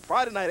 That's coming up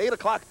Friday night, 8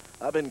 o'clock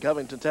up in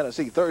Covington,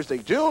 Tennessee. Thursday,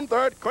 June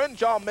 3rd,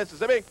 Crenshaw,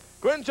 Mississippi.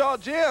 Crenshaw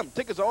Gym.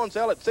 Tickets are on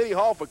sale at City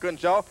Hall for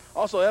Crenshaw.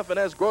 Also,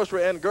 F&S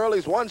Grocery and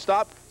Gurley's One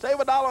Stop. Save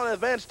 $1 on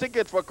advance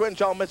tickets for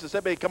Crenshaw,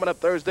 Mississippi. Coming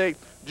up Thursday,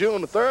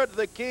 June 3rd.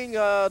 The King,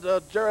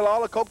 Jerry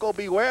Lawler, Coco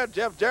Beware,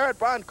 Jeff Jarrett,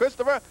 Brian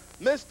Christopher.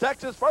 Miss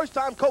Texas, first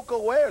time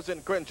Coco wears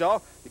in Crenshaw.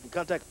 You can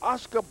contact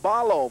Oscar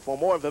Barlow for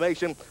more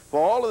information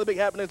for all of the big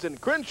happenings in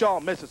Crenshaw,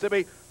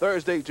 Mississippi,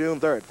 Thursday, June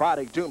 3rd.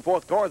 Friday, June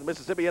 4th, Corinth,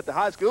 Mississippi at the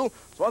high school.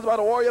 Sponsored by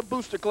the Warrior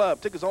Booster Club.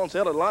 Tickets on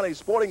sale at Lonnie's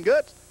Sporting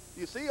Goods.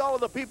 You see all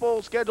of the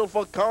people scheduled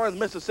for Corinth,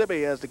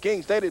 Mississippi. As the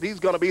King stated, he's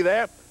going to be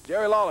there.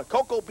 Jerry Lawler,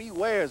 Coco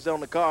Beware is on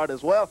the card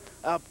as well.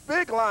 A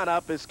big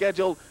lineup is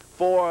scheduled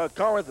for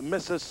Corinth,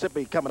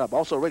 Mississippi coming up.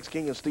 Also, Rex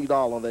King and Steve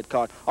Dahl on that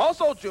card.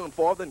 Also, June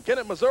 4th in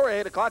Kennett, Missouri,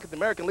 8 o'clock at the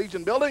American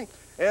Legion Building.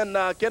 In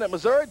Kennett,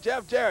 Missouri,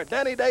 Jeff Jarrett,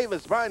 Danny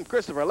Davis, Brian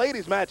Christopher.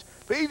 Ladies match,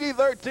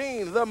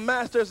 PG-13, the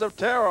Masters of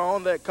Terror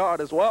on that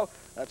card as well.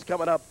 That's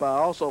coming up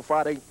also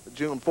Friday,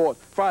 June 4th.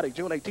 Friday,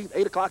 June 18th,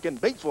 8 o'clock in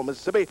Batesville,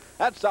 Mississippi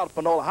at South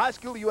Panola High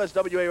School.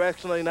 USWA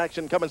Wrestling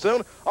action coming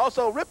soon.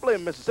 Also, Ripley,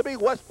 Mississippi,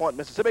 West Point,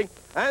 Mississippi,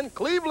 and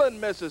Cleveland,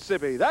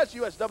 Mississippi. That's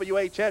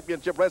USWA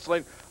Championship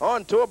Wrestling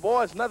on tour.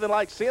 Boys, nothing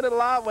like seeing it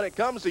live when it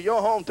comes to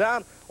your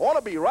hometown. Want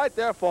to be right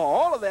there for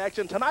all of the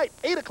action tonight,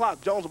 8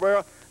 o'clock,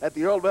 Jonesboro at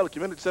the Earl Bell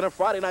Community Center.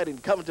 Friday night in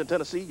Covington,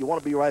 Tennessee. You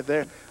want to be right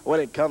there when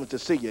it comes to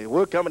see you.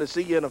 We're coming to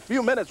see you in a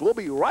few minutes. We'll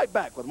be right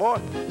back with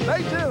more.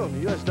 Stay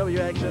tuned. USWA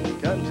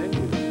action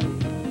continues.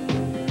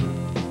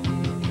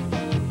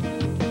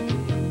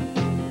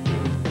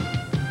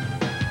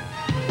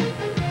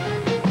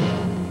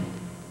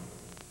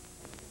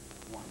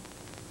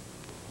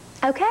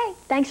 Okay,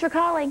 thanks for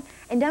calling.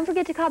 And don't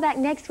forget to call back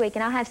next week,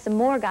 and I'll have some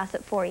more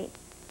gossip for you.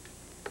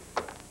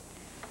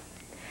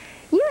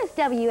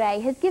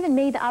 USWA has given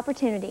me the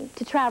opportunity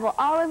to travel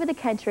all over the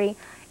country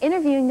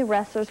interviewing the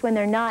wrestlers when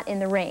they're not in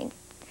the ring.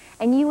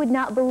 And you would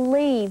not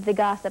believe the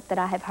gossip that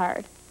I have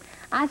heard.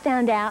 I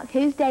found out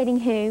who's dating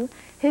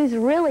who's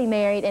really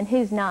married and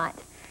who's not,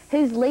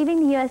 who's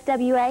leaving the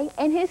USWA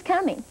and who's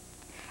coming.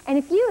 And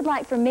if you would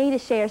like for me to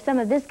share some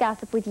of this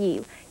gossip with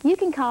you, you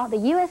can call the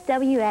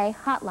USWA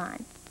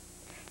hotline.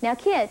 Now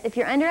kids, if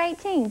you're under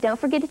 18, don't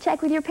forget to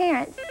check with your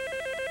parents.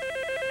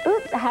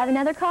 Oops, I have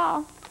another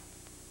call.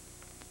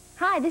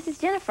 Hi, this is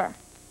Jennifer.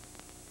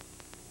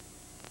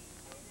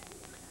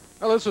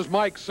 Well, this is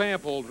Mike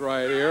Samples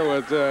right here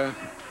with,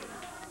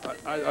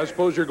 I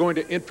suppose you're going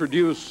to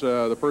introduce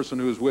the person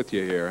who's with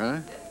you here, huh?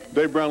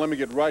 Dave Brown, let me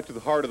get right to the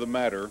heart of the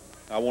matter.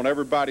 I want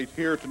everybody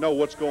here to know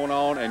what's going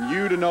on and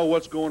you to know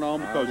what's going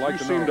on because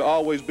you seem to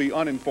always be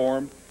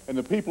uninformed. And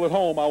the people at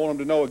home, I want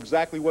them to know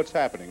exactly what's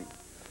happening.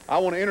 I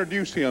want to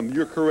introduce him.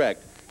 You're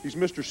correct. He's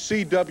Mr.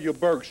 C.W.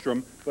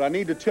 Bergstrom, but I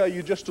need to tell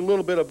you just a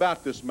little bit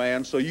about this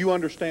man so you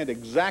understand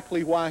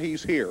exactly why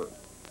he's here.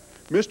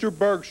 Mr.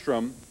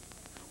 Bergstrom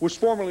was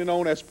formerly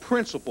known as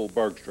Principal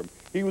Bergstrom.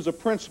 He was a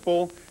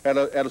principal at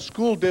a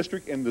school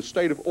district in the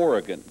state of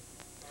Oregon.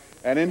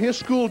 And in his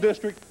school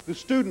district, the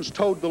students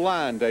towed the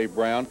line, Dave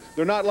Brown.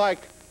 They're not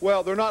like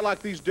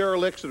these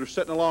derelicts that are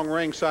sitting along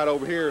ringside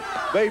over here.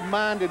 They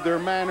minded their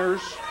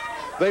manners.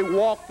 They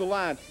walked the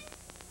line.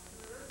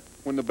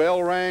 When the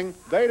bell rang,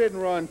 they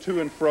didn't run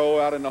to and fro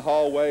out in the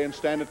hallway and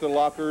stand at the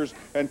lockers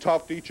and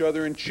talk to each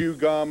other and chew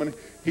gum. And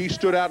he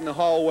stood out in the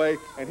hallway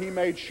and he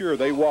made sure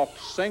they walked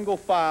single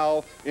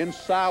file in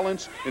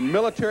silence in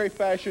military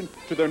fashion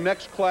to their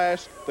next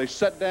class. They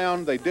sat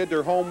down, they did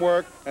their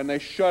homework, and they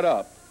shut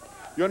up.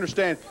 You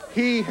understand?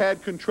 He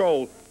had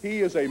control.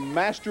 He is a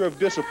master of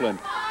discipline.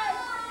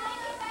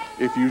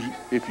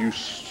 If you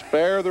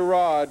spare the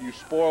rod, you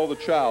spoil the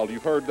child.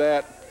 You've heard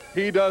that.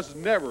 He does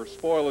never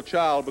spoil a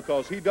child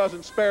because he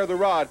doesn't spare the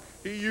rod.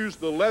 He used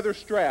the leather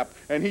strap,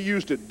 and he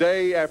used it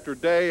day after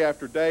day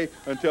after day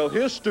until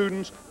his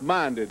students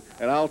minded.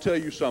 And I'll tell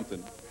you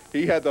something.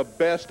 He had the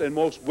best and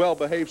most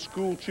well-behaved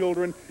school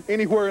children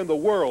anywhere in the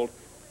world.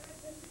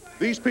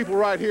 These people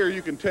right here,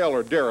 you can tell,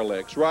 are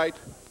derelicts, right?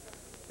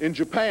 In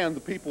Japan, the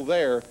people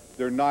there,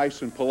 they're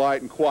nice and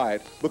polite and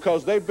quiet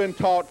because they've been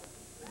taught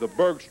the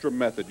Bergstrom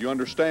method, you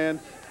understand?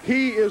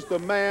 He is the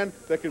man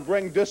that can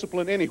bring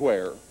discipline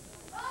anywhere.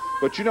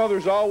 But you know,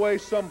 there's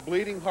always some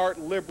bleeding heart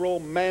liberal,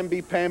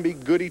 mamby-pamby,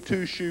 goody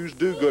two-shoes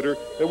do-gooder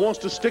that wants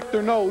to stick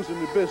their nose in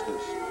the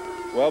business.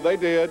 Well, they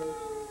did,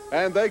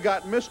 and they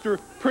got Mr.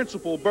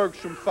 Principal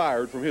Bergstrom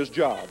fired from his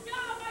job.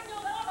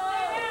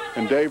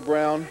 And Dave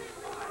Brown,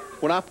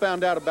 when I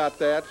found out about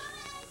that,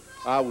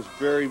 I was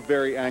very,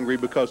 very angry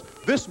because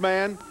this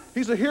man,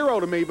 he's a hero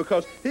to me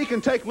because he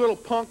can take little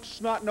punk,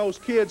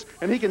 snot-nosed kids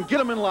and he can get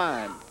them in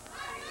line.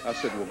 I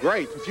said, well,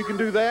 great. If you can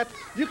do that,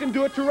 you can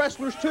do it to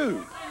wrestlers,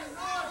 too.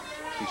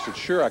 He said,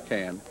 sure I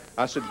can.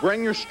 I said,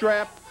 bring your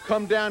strap,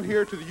 come down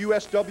here to the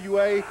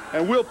USWA,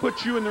 and we'll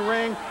put you in the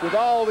ring with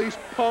all these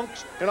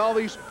punks and all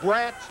these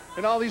brats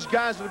and all these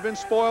guys that have been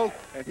spoiled,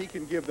 and he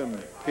can give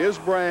them his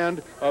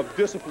brand of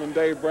discipline,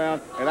 Dave Brown.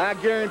 And I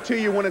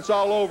guarantee you when it's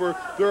all over,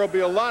 there'll be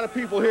a lot of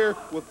people here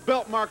with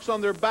belt marks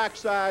on their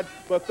backside,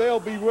 but they'll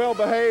be well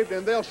behaved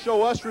and they'll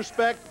show us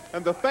respect,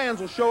 and the fans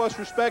will show us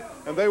respect,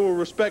 and they will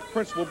respect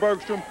Principal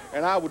Bergstrom,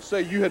 and I would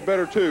say you had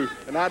better too.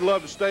 And I'd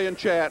love to stay and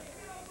chat.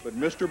 But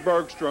Mr.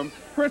 Bergstrom,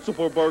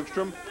 Principal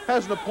Bergstrom,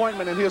 has an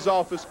appointment in his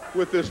office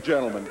with this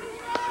gentleman.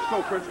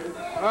 Go,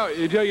 Principal.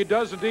 He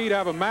does indeed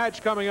have a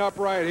match coming up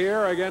right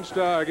here against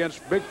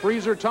Big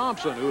Freezer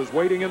Thompson, who is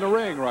waiting in the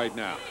ring right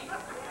now.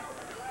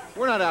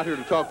 We're not out here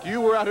to talk to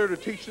you. We're out here to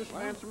teach this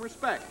man some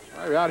respect.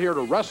 You're out here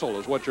to wrestle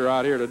is what you're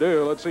out here to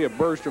do. Let's see if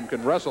Bergstrom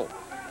can wrestle.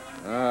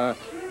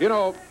 You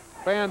know,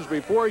 fans,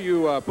 before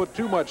you put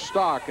too much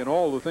stock in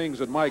all the things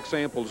that Mike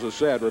Samples has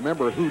said,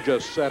 remember who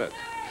just said it.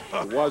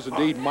 It was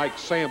indeed Mike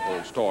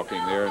Samples talking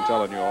there and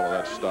telling you all of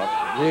that stuff.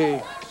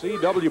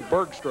 C.W.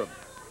 Bergstrom,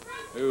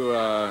 who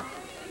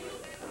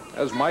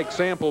has Mike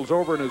Samples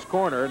over in his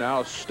corner,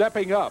 now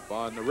stepping up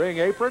on the ring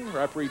apron.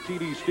 Referee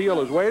T.D.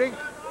 Steele is waiting.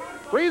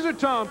 Freezer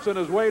Thompson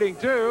is waiting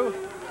too.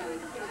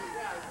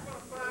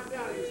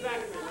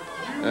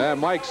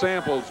 And Mike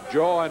Samples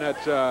jawing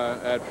at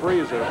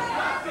Freezer.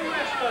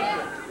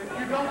 If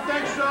you don't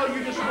think so,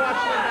 you just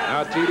watch them.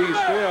 Now T.D.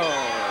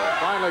 Steele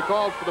finally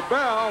calls for the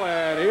bell,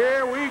 and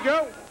here we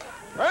go.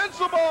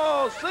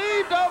 Principal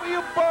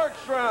C.W.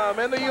 Bergstrom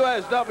in the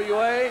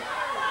USWA,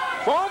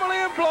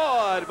 formerly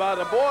employed by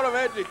the Board of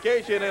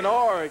Education in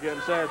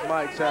Oregon, says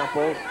Mike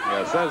Samples.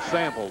 Yeah, says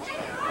Samples.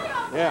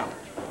 Yeah.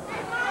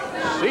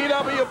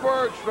 C.W.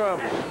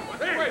 Bergstrom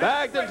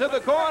backed into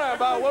the corner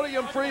by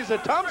William Freezer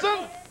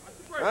Thompson,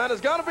 and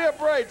it's going to be a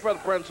break for the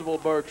Principal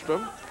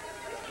Bergstrom.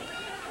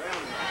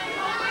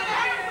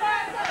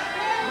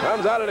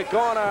 Comes out of the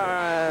corner,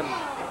 and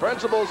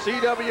Principal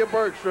C.W.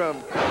 Bergstrom,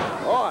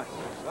 boy,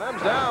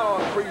 slams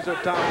down on Freezer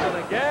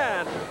Thompson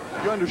again.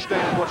 You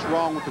understand what's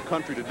wrong with the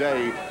country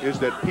today is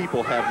that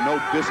people have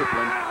no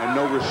discipline and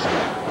no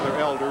respect for their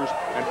elders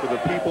and for the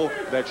people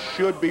that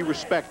should be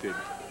respected.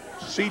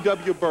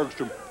 C.W.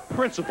 Bergstrom,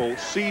 Principal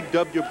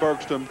C.W.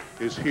 Bergstrom,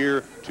 is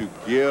here to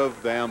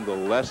give them the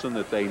lesson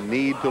that they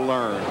need to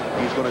learn.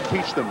 He's going to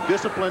teach them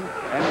discipline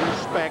and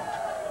respect.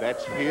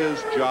 That's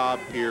his job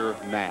here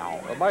now.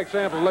 Well, Mike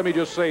Samples, let me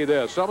just say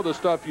this. Some of the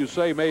stuff you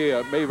say may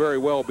very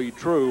well be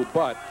true,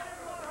 but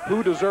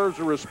who deserves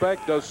the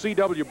respect? Does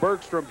C.W.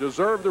 Bergstrom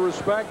deserve the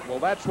respect? Well,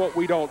 that's what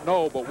we don't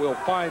know, but we'll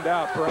find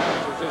out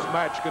perhaps as this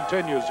match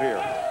continues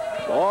here.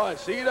 Boy,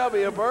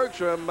 C.W.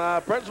 Bergstrom,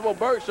 Principal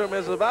Bergstrom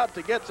is about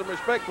to get some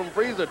respect from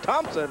Freezer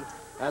Thompson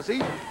as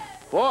he,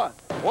 boy,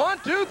 1,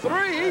 2,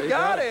 3, he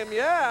got him,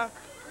 yeah.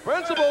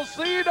 Principal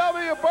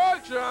C.W.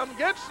 Bergstrom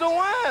gets the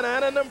win,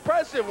 and an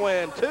impressive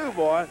win, too,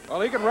 boy.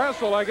 Well, he can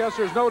wrestle, I guess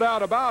there's no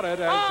doubt about it.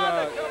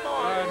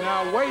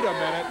 Now, wait a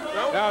minute.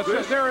 Now,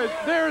 since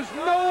there's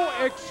no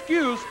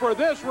excuse for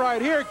this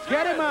right here.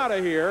 Get him out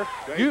of here.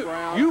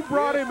 You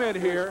brought him in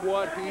here.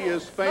 What he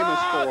is famous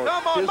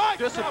for, his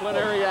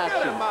disciplinary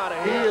action.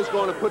 He is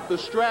going to put the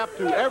strap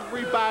to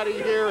everybody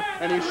here,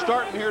 and he's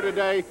starting here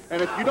today.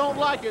 And if you don't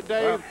like it,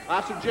 Dave,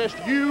 I suggest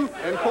you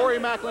and Corey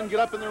Macklin get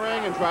up in the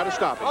ring and try to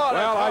stop him.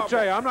 Well, I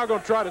tell you, I'm not going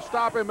to try to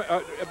stop him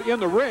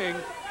in the ring,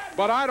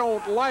 but I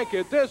don't like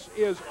it. This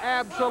is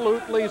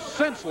absolutely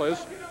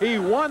senseless. He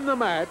won the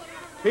match.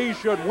 He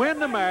should win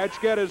the match,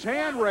 get his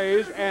hand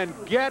raised, and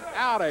get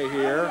out of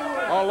here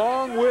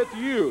along with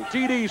you.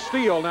 T.D.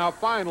 Steele now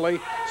finally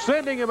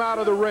sending him out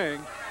of the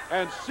ring.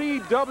 And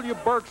C.W.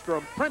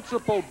 Bergstrom,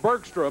 Principal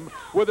Bergstrom,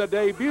 with a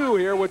debut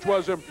here, which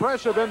was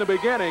impressive in the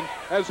beginning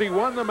as he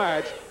won the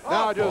match.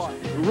 Now just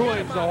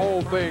ruins the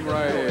whole thing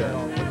right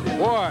here.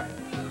 Boy.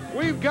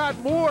 We've got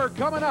more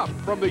coming up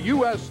from the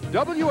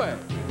USWA.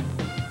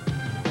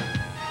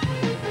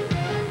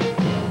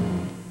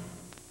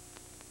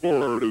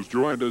 Gaylord has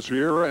joined us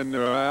here, and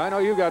I know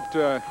you got...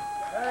 Hey,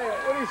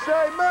 what do you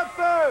say,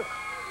 Memphis?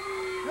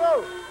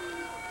 Go!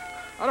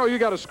 I know you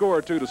got a score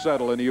or two to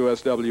settle in the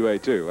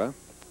USWA, too, huh?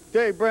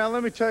 Dave Brown,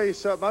 let me tell you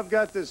something. I've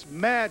got this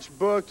match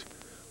booked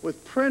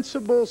with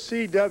Principal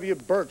C.W.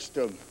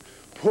 Bergstrom.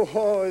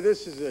 Boy,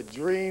 this is a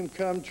dream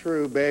come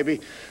true, baby.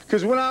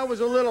 Because when I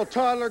was a little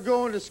toddler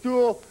going to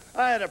school,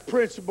 I had a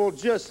principal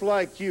just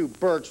like you,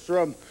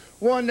 Bergstrom.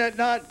 One that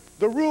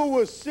the rule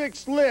was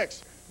 6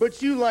 licks,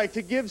 but you like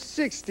to give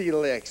 60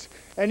 licks.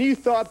 And you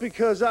thought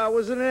because I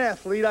was an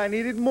athlete, I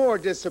needed more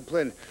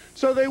discipline.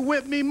 So they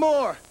whipped me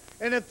more.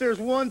 And if there's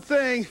one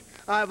thing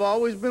I've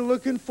always been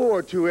looking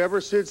forward to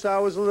ever since I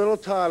was a little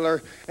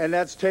toddler, and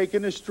that's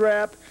taking a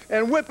strap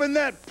and whipping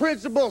that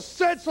principal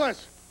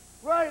senseless.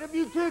 Right, have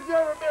you kids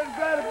ever been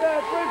bad at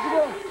that,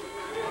 principal?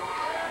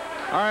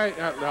 All right,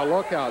 now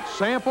look out.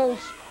 Samples,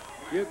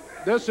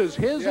 this is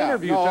his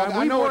interview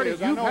time.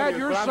 You've had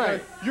your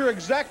say. You're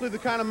exactly the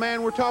kind of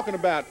man we're talking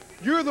about.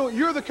 You're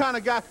the kind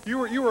of guy, you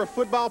were a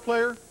football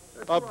player,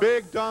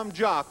 big dumb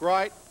jock,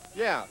 right?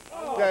 Yeah.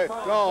 Okay.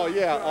 Oh,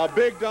 yeah, a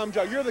big dumb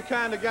jock. You're the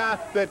kind of guy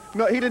that,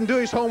 no, he didn't do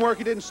his homework,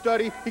 he didn't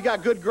study, he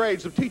got good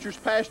grades. The teachers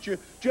passed you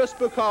just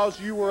because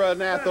you were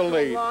an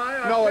athlete.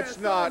 No, it's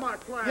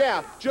not.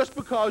 Yeah, just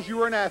because you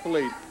were an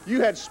athlete.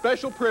 You had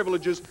special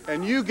privileges,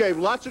 and you gave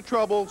lots of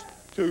troubles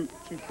to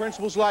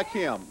principals like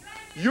him.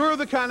 You're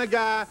the kind of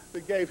guy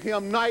that gave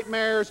him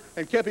nightmares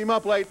and kept him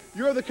up late.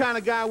 You're the kind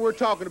of guy we're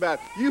talking about.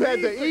 You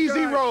had the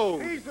easy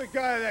road. He's the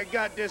guy that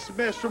got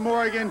dismissed from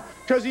Oregon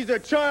because he's a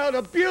child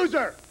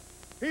abuser.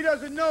 He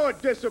doesn't know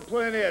what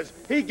discipline is.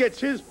 He gets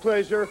his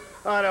pleasure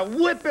out of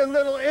whipping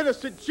little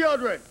innocent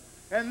children.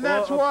 And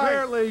that's why...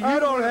 Apparently, you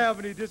don't have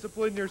any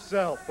discipline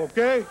yourself,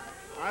 okay?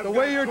 The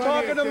way you're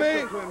talking to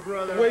me,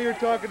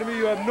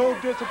 you have no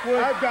discipline.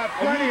 I've got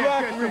plenty of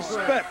lack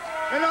respect.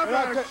 And I'm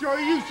going to show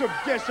you some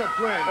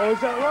discipline. Oh,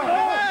 is that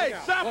right? Hey,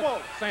 Sample!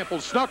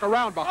 Sample snuck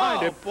around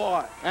behind him.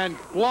 Boy. And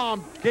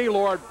glommed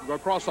Gaylord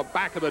across the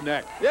back of the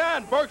neck. Yeah,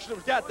 and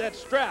Bergstrom's got that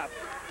strap.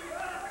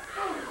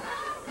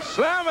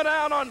 Slamming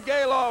down on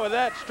Gaylord with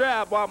that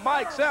strap while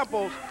Mike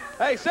Samples,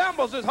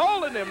 Samples is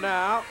holding him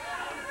now.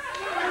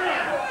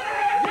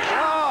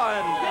 Oh,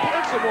 and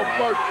Principal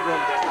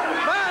Bergstrom,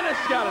 man, this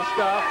kind of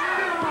stuff.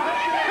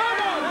 Come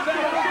on,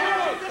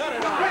 Samples, cut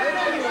it off.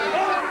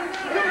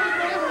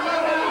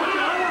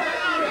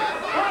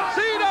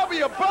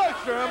 C.W.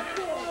 Bergstrom.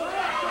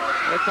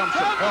 Here comes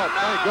some help.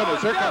 Thank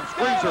goodness. Here comes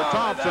Squeezer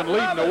Thompson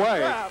leading the way.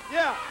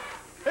 Yeah,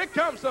 here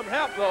comes some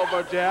help,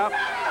 though, Jeff.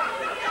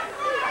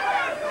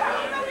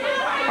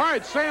 All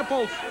right,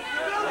 Samples,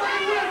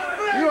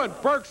 you and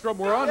Bergstrom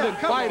were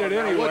uninvited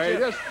anyway.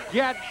 Just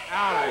get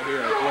out of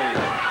here, please.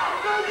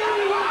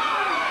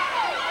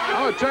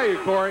 I'm going to tell you,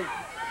 Corey,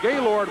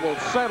 Gaylord will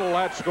settle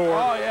that score.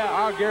 Oh, yeah.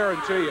 I'll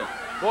guarantee you.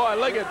 Boy,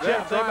 look at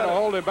Jeff. They're trying to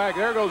hold him back.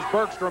 There goes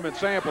Bergstrom and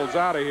Samples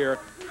out of here.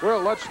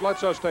 Well,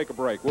 let's us take a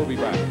break. We'll be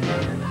back.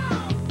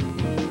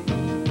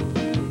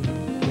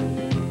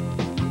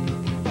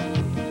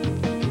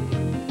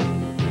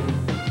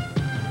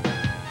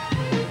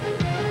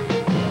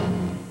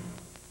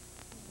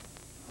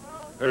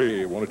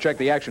 Hey, want to check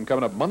the action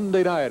coming up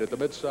Monday night at the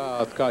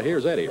Mid-South.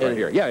 Here's Eddie right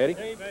here. Yeah, Eddie.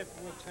 Dave, after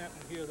what's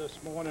happened here this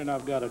morning,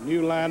 I've got a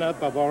new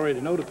lineup. I've already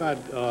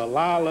notified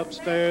Lyle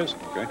upstairs.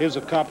 Okay. Here's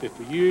a copy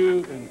for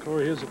you, and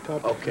Corey, here's a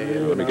copy for you.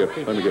 Let me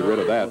get rid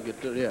of that.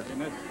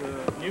 And that's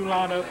the new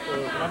lineup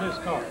on this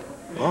card.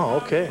 Oh,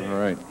 okay. All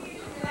right.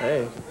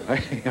 Hey.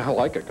 I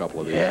like a couple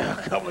of these. Yeah,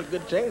 a couple of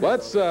good changes.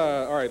 Let's,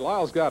 all right,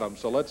 Lyle's got them,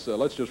 so let's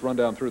just run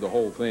down through the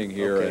whole thing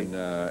here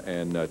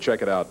and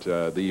check it out.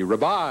 The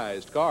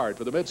revised card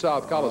for the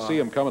Mid-South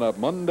Coliseum coming up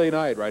Monday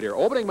night right here.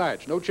 Opening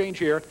match, no change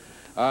here.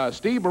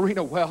 Steve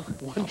Marino, well,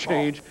 one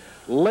change.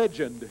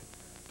 Legend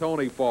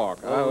Tony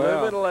Falk.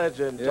 Living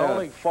legend,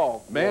 Tony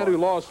Falk. Man who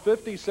lost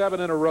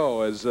 57 in a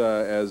row, as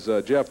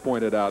Jeff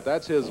pointed out.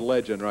 That's his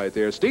legend right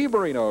there. Steve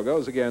Marino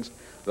goes against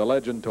the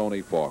legend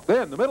Tony Falk.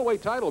 Then the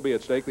middleweight title will be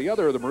at stake. The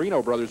other of the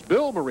Marino brothers,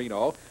 Bill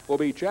Marino, will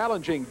be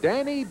challenging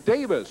Danny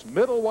Davis.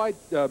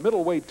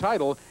 Middleweight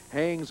title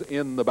hangs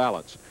in the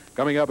balance.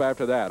 Coming up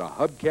after that, a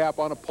hubcap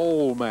on a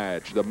pole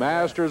match. The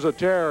Masters of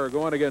Terror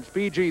going against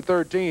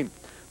PG-13.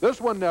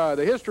 This one,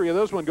 the history of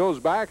this one goes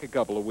back a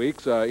couple of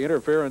weeks.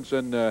 Interference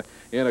in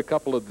a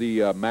couple of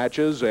the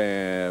matches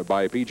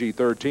by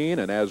PG-13,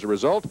 and as a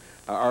result,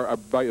 I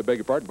beg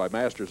your pardon, by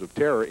Masters of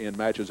Terror in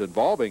matches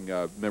involving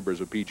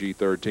members of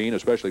PG-13,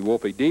 especially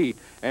Wolfie D.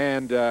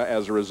 And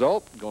as a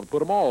result, going to put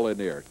them all in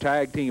there.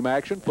 Tag team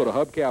action, put a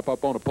hubcap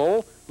up on a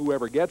pole.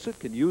 Whoever gets it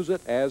can use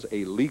it as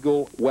a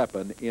legal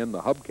weapon in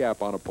the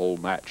hubcap on a pole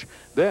match.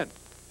 Then,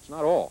 it's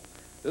not all.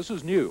 This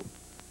is new.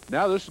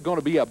 Now this is going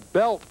to be a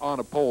belt on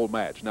a pole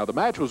match. Now the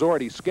match was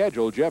already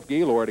scheduled. Jeff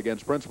Gaylord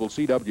against Principal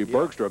C.W.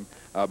 Bergstrom.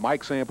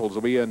 Mike Samples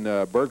will be in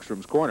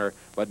Bergstrom's corner.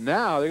 But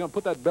now they're going to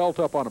put that belt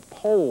up on a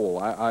pole.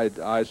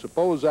 I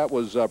suppose that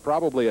was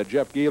probably a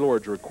Jeff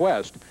Gaylord's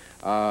request.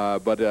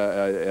 But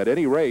at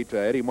any rate,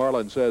 Eddie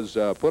Marlin says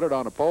put it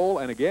on a pole.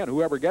 And again,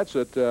 whoever gets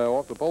it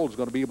off the pole is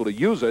going to be able to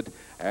use it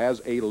as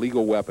a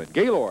legal weapon.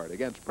 Gaylord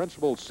against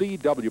Principal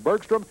C.W.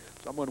 Bergstrom,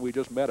 someone we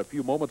just met a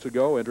few moments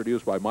ago,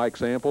 introduced by Mike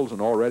Samples,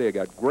 and already I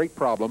got great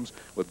problems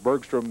with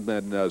Bergstrom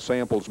and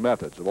Samples'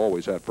 methods. I've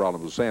always had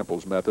problems with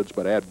Samples' methods,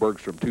 but add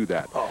Bergstrom to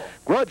that.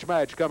 Grudge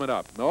match coming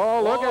up.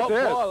 Oh, look at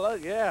this. Boy,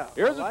 look, yeah.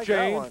 Here's a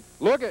change.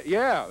 Look at,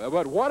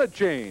 but what a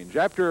change.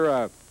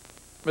 After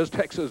Miss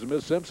Texas and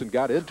Miss Simpson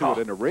got into it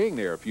in the ring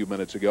there a few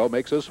minutes ago,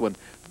 makes this one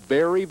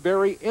very,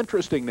 very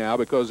interesting now,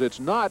 because it's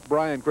not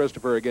Brian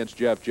Christopher against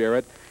Jeff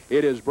Jarrett.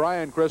 It is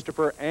Brian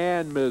Christopher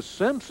and Miss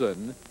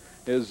Simpson,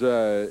 his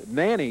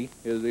nanny,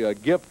 is a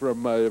gift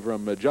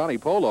from Johnny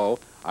Polo,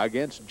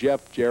 against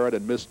Jeff Jarrett,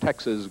 and Miss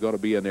Texas is going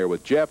to be in there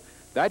with Jeff.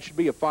 That should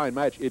be a fine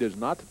match. It is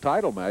not the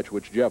title match,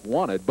 which Jeff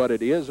wanted, but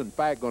it is, in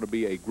fact, going to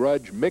be a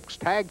grudge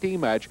mixed tag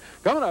team match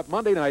coming up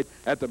Monday night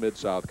at the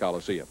Mid-South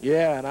Coliseum.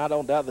 Yeah, and I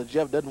don't doubt that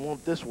Jeff doesn't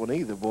want this one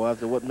either, boy,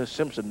 after what Miss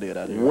Simpson did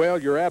out here.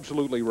 Well, you're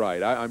absolutely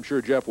right. I'm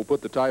sure Jeff will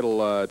put the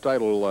title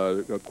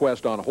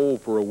quest on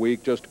hold for a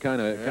week just to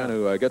kind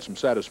of get some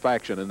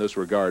satisfaction in this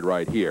regard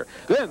right here.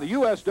 Then the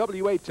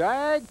USWA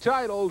tag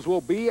titles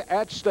will be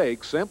at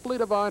stake. Simply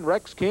Divine,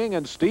 Rex King,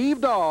 and Steve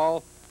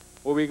Dahl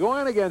will be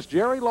going against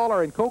Jerry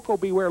Lawler and Coco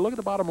Beware. Look at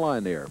the bottom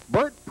line there.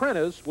 Bert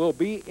Prentice will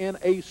be in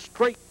a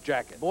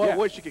straitjacket. Boy, I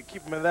wish you could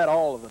keep him in that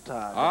all of the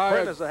time.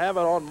 Prentice will have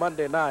it on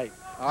Monday night.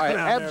 I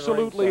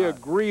absolutely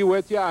agree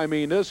with you. I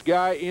mean, this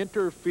guy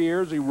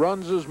interferes. He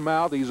runs his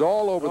mouth. He's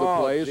all over the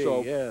place.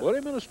 Put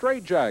him in a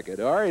straitjacket.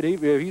 All right,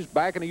 he's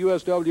back in the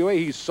USWA.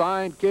 He's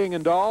signed King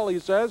and Dahl, he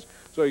says,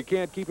 so you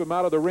can't keep him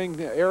out of the ring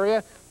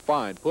area.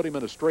 Fine, put him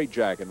in a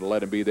straitjacket and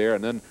let him be there,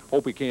 and then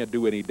hope he can't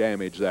do any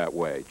damage that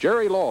way.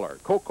 Jerry Lawler,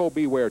 Coco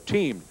Beware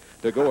teamed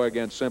to go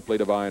against Simply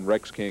Divine,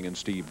 Rex King, and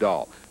Steve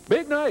Dahl.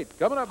 Big night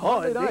coming up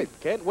Monday night.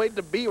 Can't wait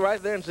to be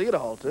right there and see it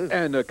all, too.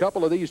 And a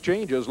couple of these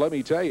changes, let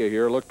me tell you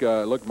here,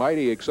 look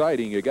mighty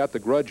exciting. You got the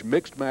grudge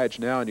mixed match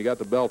now, and you got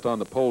the belt on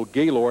the pole.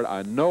 Gaylord,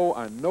 I know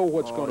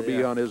what's going to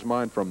be on his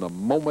mind from the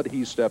moment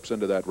he steps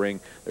into that ring.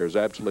 There's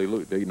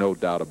absolutely no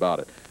doubt about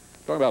it.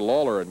 Talking about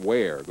Lawler and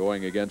Ware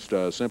going against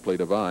Simply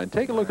Divine.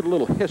 Take a look at a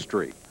little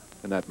history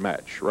in that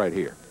match right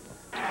here.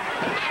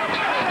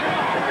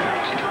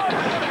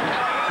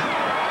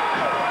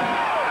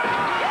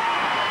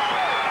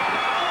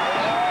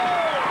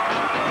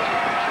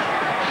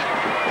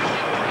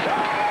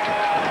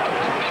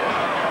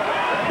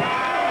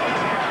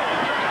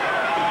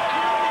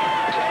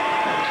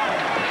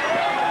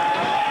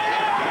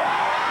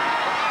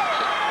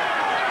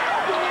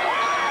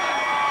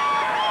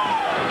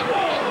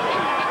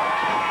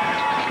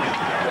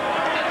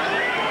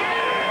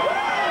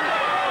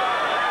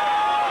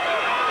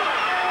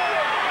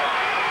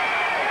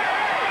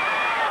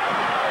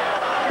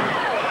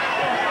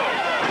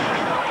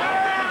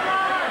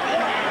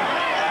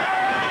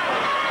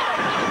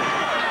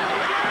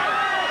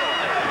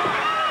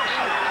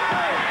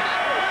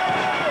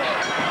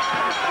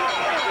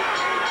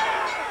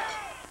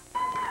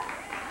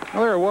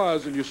 Well, there it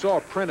was, and you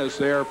saw Prentice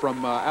there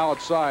from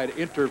outside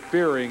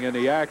interfering in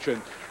the action.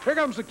 Here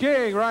comes the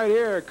King right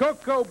here.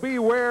 Coco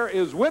Beware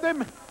is with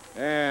him,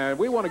 and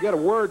we want to get a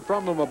word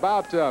from them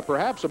about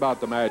perhaps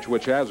about the match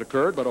which has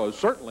occurred, but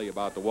certainly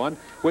about the one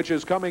which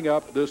is coming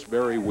up this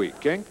very week.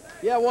 King?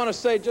 Yeah, I want to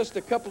say just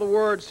a couple of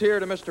words here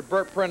to Mr.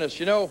 Bert Prentice.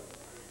 You know,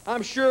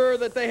 I'm sure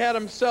that they had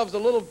themselves a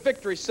little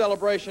victory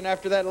celebration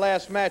after that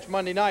last match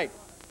Monday night.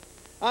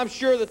 I'm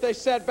sure that they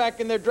sat back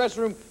in their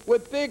dressing room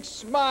with big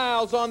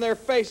smiles on their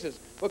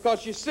faces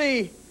because, you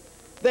see,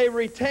 they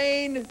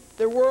retained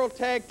their World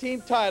Tag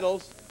Team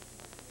titles,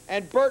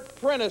 and Bert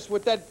Prentice,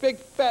 with that big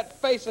fat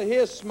face of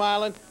his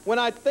smiling, when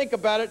I think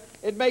about it,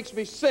 it makes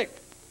me sick.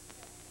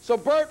 So,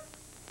 Bert,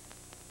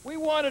 we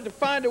wanted to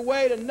find a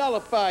way to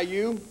nullify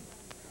you.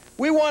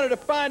 We wanted to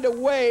find a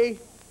way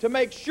to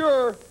make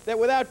sure that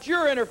without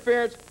your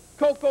interference,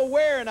 Coco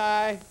Ware and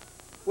I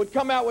would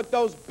come out with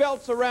those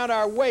belts around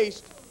our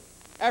waist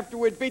after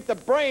we'd beat the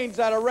brains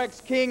out of Rex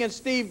King and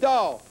Steve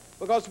Dahl,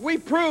 because we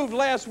proved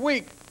last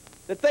week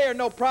that they are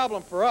no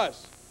problem for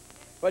us.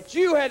 But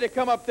you had to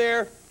come up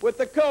there with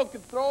the Coke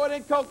and throw it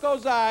in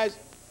Coco's eyes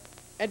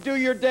and do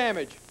your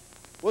damage.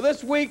 Well,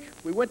 this week,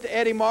 we went to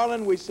Eddie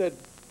Marlin. We said,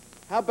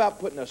 how about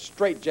putting a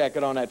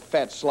straitjacket on that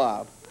fat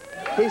slob?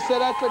 He said,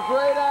 that's a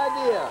great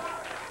idea.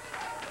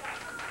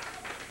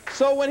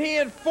 So when he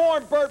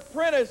informed Bert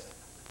Prentice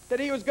that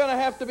he was going to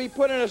have to be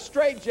put in a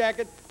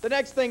straitjacket, the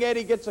next thing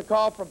Eddie gets a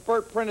call from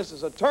Bert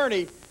Prentice's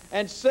attorney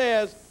and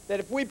says that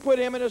if we put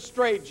him in a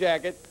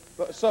straitjacket,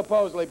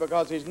 supposedly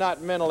because he's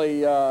not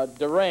mentally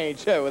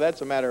deranged, well, that's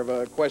a matter of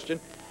a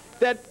question,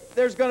 that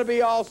there's going to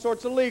be all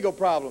sorts of legal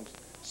problems.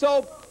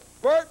 So,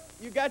 Bert,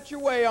 you got your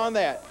way on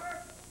that.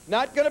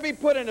 not going to be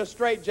put in a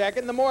straitjacket.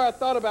 And the more I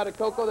thought about it,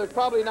 Coco, there's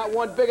probably not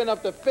one big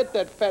enough to fit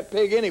that fat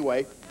pig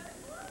anyway.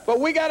 But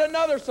we got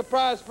another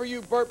surprise for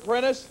you, Bert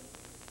Prentice.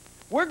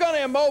 We're going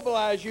to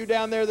immobilize you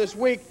down there this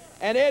week,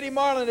 and Eddie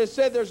Marlin has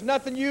said there's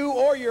nothing you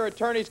or your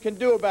attorneys can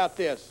do about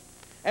this.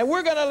 And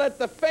we're going to let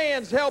the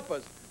fans help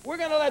us. We're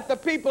going to let the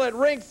people at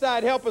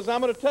ringside help us.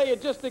 I'm going to tell you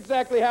just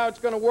exactly how it's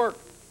going to work.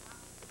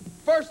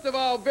 First of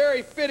all,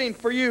 very fitting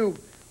for you,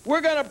 we're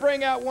going to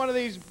bring out one of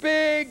these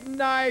big,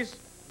 nice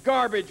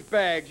garbage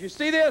bags. You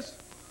see this?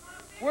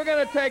 We're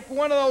going to take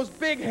one of those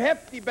big,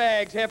 hefty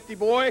bags, hefty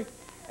boy,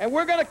 and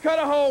we're going to cut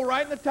a hole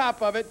right in the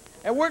top of it,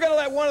 and we're going to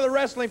let one of the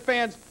wrestling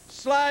fans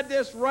slide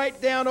this right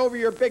down over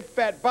your big,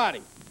 fat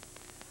body.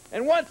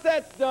 And once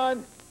that's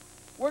done,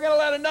 we're going to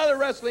let another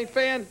wrestling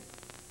fan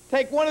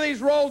take one of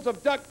these rolls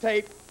of duct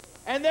tape,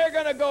 and they're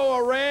going to go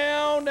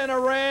around and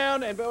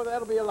around, and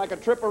that'll be like a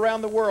trip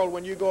around the world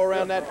when you go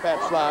around that fat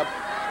slob.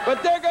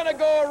 But they're going to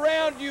go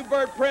around you,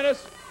 Bert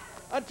Prentice,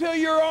 until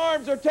your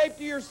arms are taped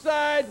to your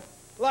side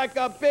like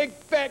a big,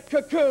 fat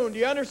cocoon. Do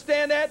you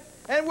understand that?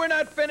 And we're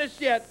not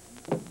finished yet.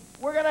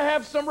 We're going to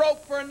have some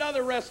rope for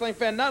another wrestling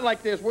fan. Not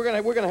like this. We're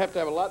going to have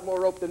a lot more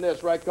rope than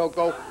this, right,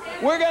 Coco?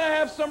 We're going to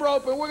have some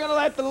rope, and we're going to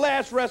let the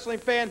last wrestling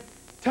fan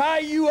tie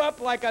you up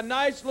like a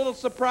nice little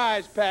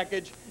surprise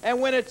package. And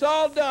when it's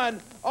all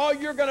done, all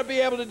you're going to be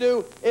able to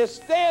do is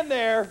stand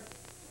there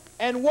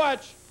and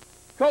watch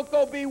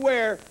Coco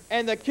Beware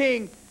and the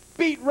King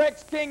beat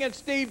Rex King and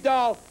Steve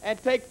Dahl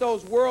and take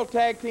those World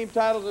Tag Team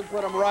titles and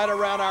put them right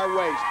around our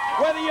waist,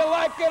 whether you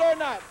like it or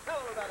not. Tell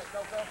them about it,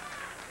 Coco.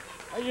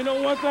 And you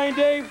know one thing,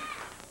 Dave?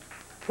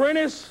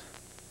 Prentice,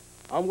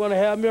 I'm going to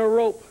have me a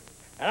rope.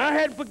 And I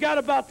hadn't forgot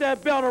about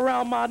that belt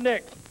around my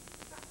neck.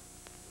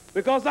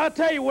 Because I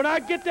tell you, when I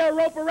get that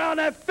rope around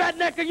that fat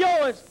neck of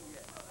yours,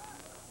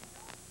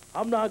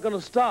 I'm not going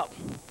to stop.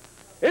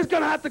 It's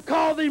going to have to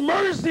call the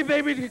emergency,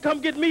 baby, to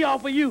come get me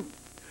off of you.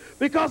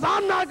 Because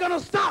I'm not going to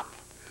stop.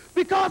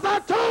 Because I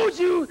told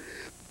you,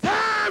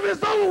 time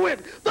is over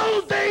with.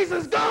 Those days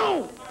is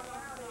gone.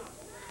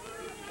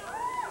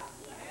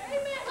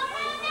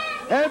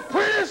 And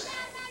Prentice,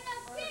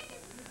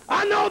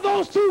 I know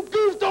those two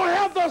goofs don't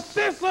have the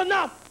sense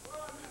enough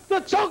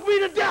to choke me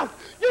to death.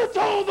 You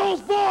told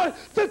those boys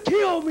to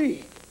kill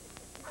me.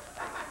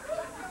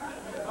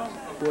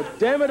 Well,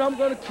 damn it, I'm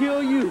going to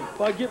kill you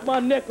if I get my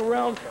neck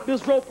around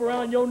this rope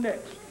around your neck.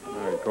 All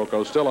right,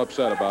 Coco's still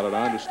upset about it.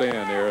 I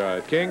understand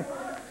there. King,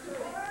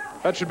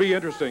 that should be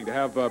interesting to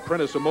have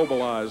Prentice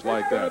immobilized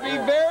like that. It'll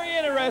be very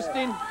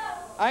interesting.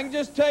 I can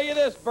just tell you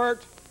this,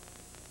 Bert.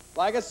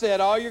 Like I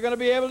said, all you're going to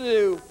be able to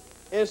do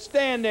is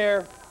stand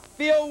there,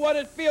 feel what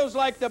it feels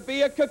like to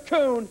be a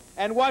cocoon,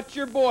 and watch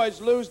your boys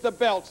lose the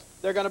belts.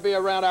 They're going to be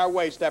around our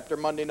waist after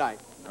Monday night.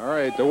 All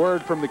right, the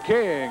word from the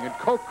King, and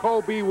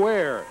Coco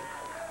Beware.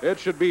 It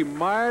should be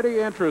mighty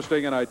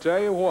interesting, and I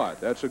tell you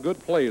what, that's a good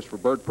place for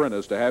Bert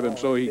Prentice to have him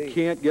so he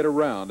can't get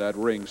around that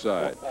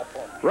ringside.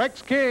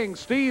 Rex King,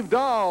 Steve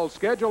Dahl,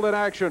 scheduled in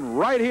action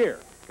right here,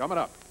 coming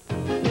up.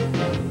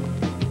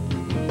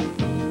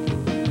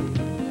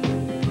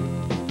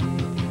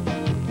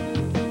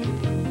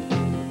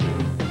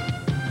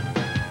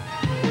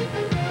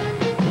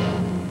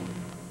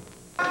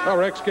 Well,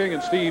 Rex King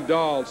and Steve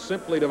Dahl,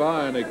 Simply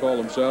Divine, they call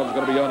themselves,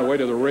 going to be on the way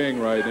to the ring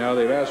right now.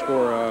 They've asked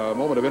for a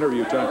moment of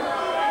interview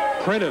time.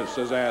 Prentice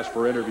has asked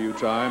for interview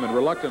time, and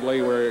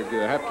reluctantly we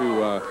have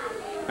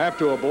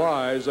to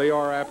oblige. They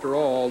are, after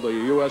all, the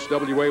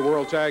USWA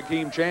World Tag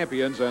Team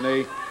Champions,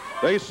 and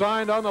they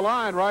signed on the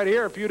line right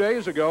here a few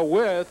days ago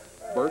with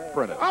Bert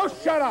Prentice. Oh,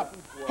 shut up.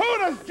 Who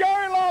does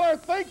Jerry Lawler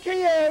think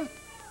he is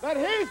that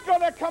he's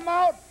going to come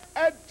out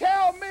and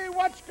tell me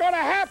what's going to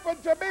happen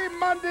to me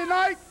Monday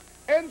night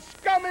in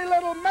scummy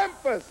little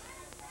Memphis?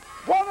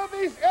 One of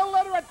these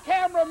illiterate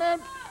cameramen,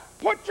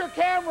 put your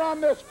camera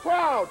on this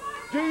crowd.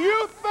 Do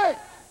you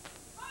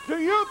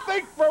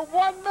think for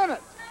 1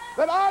 minute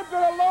that I'm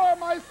going to lower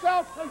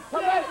myself to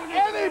let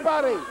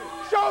anybody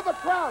show the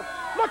crowd?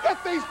 Look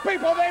at these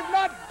people. They've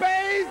not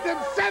bathed in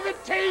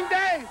 17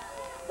 days.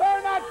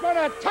 They're not going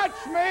to touch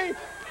me.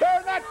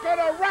 They're not going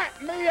to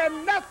rat me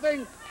and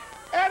nothing.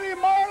 Eddie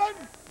Marlin,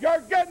 you're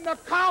getting a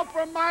call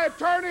from my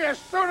attorney as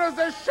soon as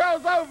this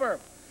show's over.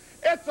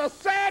 It's a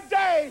sad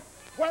day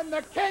when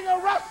the king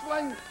of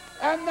wrestling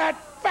and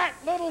that fat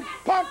little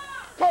punk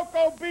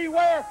Coco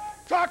Beware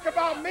talk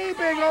about me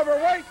being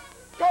overweight.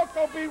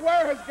 Coco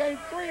Beware has gained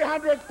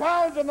 300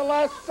 pounds in the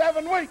last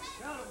 7 weeks.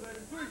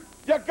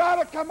 You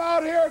gotta come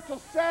out here. It's a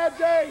sad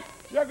day.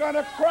 You're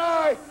gonna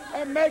cry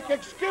and make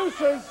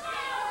excuses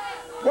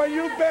when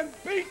you've been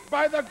beat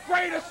by the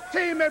greatest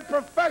team in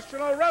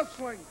professional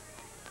wrestling.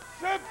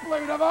 Simply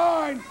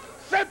Divine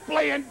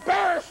simply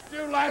embarrassed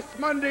you last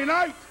Monday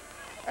night.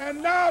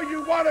 And now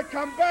you want to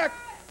come back.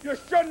 You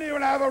shouldn't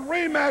even have a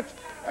rematch,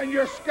 and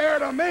you're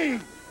scared of me.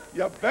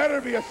 You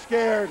better be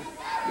scared.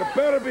 You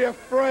better be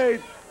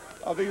afraid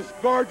of these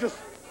gorgeous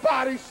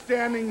bodies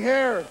standing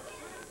here.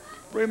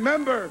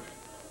 Remember,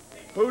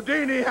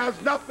 Houdini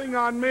has nothing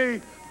on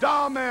me.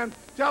 Doll Man,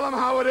 tell them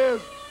how it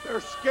is.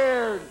 They're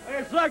scared.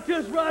 It's like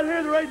this right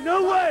here. There ain't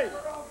no way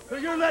So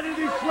you're letting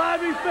these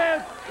slimy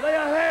fans lay a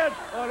hand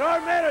on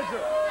our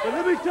manager. But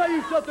let me tell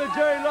you something,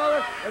 Jerry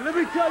Lawler, and let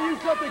me tell you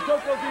something,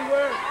 Coco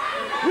Beware.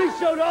 We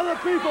showed all the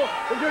people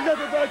that you're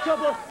nothing but a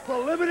couple of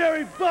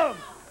preliminary bums.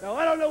 Now,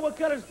 I don't know what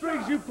kind of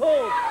strings you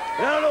pulled,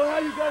 and I don't know how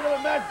you got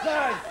another match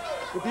signed,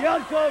 but the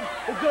outcome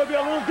is going to be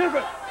a little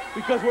different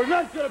because we're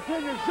not going to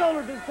pin your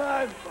shoulders this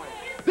time.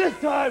 This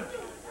time,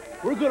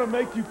 we're going to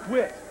make you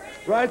quit.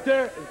 Right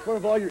there in front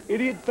of all your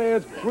idiot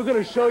fans, we're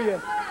going to show you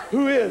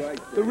who is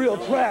the real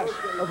trash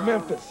of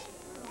Memphis.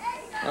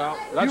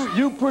 Well,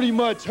 you pretty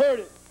much heard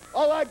it.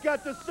 All I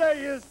got to say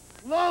is,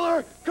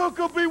 Lawler,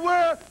 Coco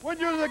Beware, when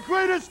you're the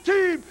greatest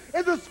team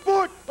in the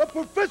sport of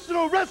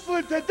professional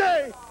wrestling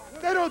today,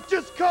 they don't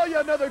just call you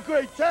another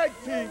great tag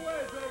team.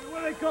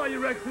 What do they call you,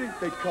 Rexy?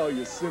 They call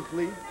you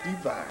Simply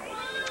Divine.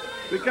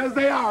 Because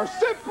they are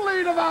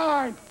simply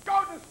divine.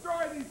 Go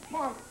destroy these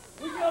punks.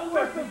 We got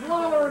Memphis,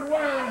 Lawler, and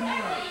Ware in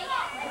here.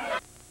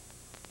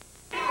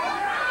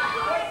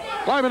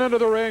 Climbing into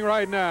the ring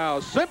right now,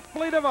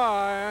 Simply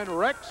Divine,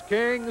 Rex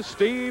King,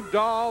 Steve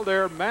Dahl,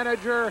 their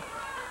manager,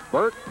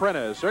 Bert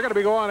Prentice. They're going to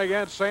be going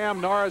against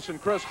Sam Norris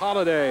and Chris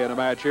Holliday in a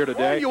match here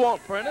today. What do you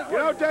want, Prentice? You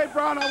know, Dave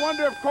Brown, I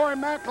wonder if Corey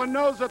Macklin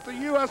knows that the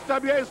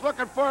USWA is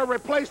looking for a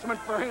replacement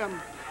for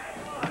him.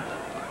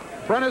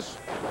 Prentice,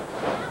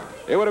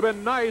 it would have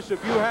been nice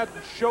if you hadn't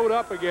showed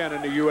up again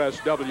in the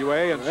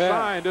USWA and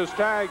signed his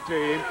tag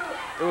team.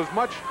 It was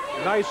much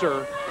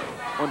nicer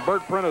when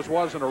Bert Prentice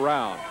wasn't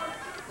around.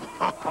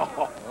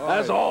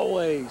 As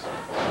always.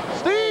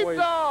 Steve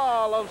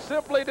Dahl of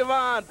Simply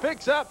Divine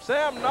picks up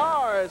Sam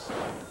Norris.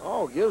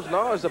 Oh, gives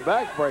Norris a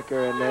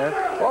backbreaker in there.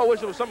 Oh, I wish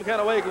there was some kind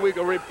of way we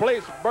could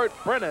replace Bert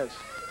Prentice.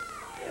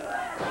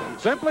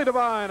 Simply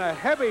Divine, a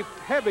heavy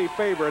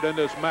favorite in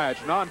this match.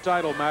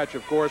 Non-title match,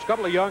 of course. A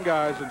couple of young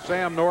guys in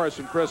Sam Norris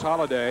and Chris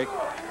Holliday.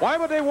 Why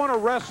would they want to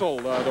wrestle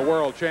the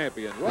world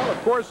champion? Well,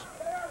 of course,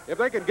 if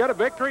they can get a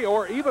victory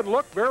or even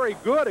look very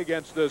good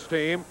against this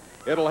team,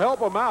 it'll help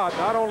them out.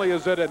 Not only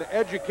is it an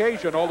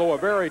education, although a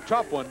very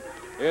tough one,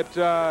 it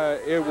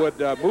would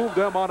move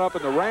them on up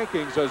in the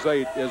rankings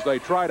as they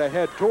try to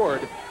head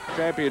toward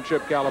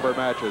championship caliber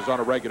matches on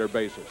a regular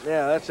basis.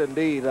 Yeah, that's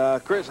indeed.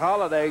 Chris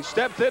Holliday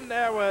steps in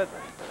there with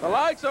the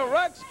likes of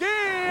Rex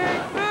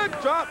King.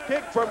 Big drop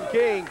kick from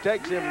King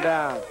takes him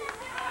down.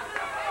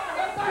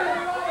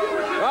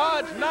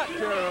 Oh, it's not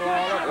Jerry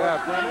Lawler.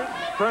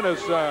 Yeah,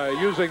 Prentice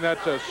using that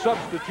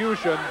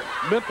substitution,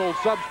 mental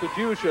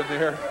substitution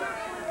there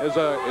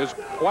is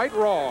quite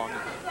wrong.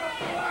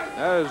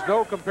 That is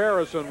no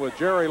comparison with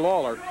Jerry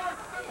Lawler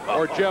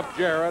or Jeff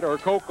Jarrett or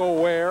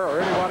Coco Ware or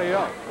anybody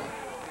else.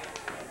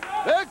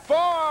 Big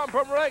forearm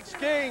from Rex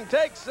King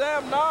takes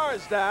Sam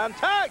Norris down.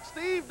 Tags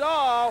Steve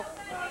Dahl.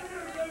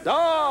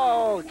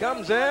 Dahl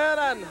comes in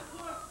and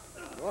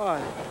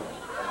boy,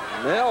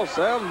 nails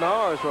Sam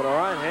Norris with a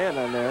right hand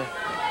in there.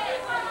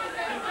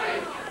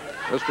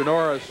 Mr.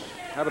 Norris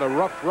having a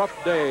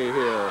rough day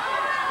here.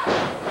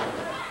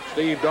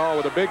 Steve Dahl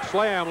with a big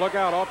slam. Look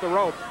out, off the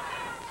rope.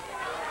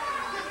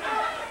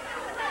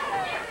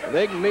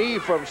 Big knee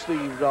from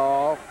Steve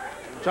Dahl.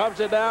 Chops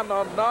it down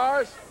on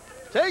Norris.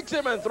 Takes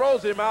him and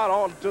throws him out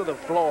onto the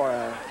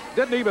floor.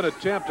 Didn't even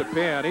attempt to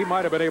pin. He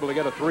might have been able to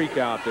get a 3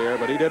 count there,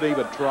 but he didn't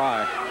even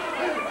try.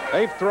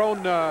 They've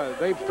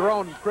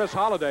thrown Chris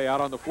Holliday out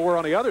on the floor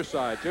on the other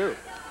side, too.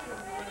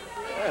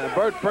 And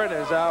Bert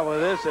Prentice out with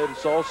this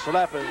insult,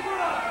 slapping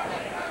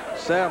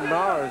Sam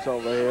Norris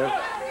over here.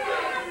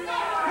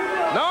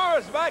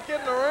 Norris back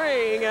in the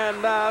ring,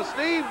 and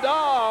Steve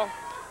Dahl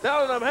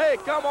telling him, hey,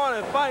 come on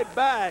and fight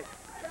back.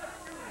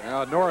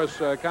 Now, Norris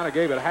kind of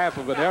gave it half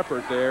of an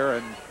effort there,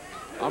 and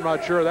I'm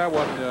not sure that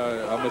wasn't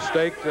a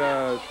mistake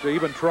to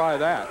even try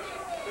that.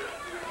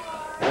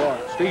 Boy,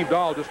 Steve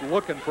Dahl just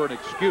looking for an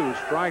excuse,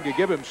 trying to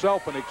give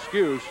himself an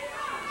excuse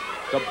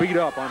to beat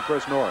up on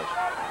Chris Norris.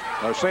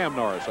 Or Sam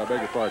Norris, I beg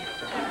your pardon.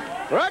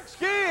 Rex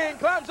King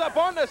climbs up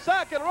on the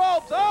second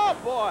ropes. Oh,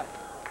 boy.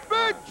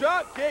 Big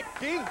drop kick.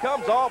 King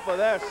comes off of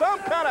there. Some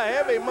kind of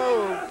heavy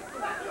move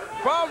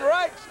from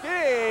Rex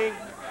King.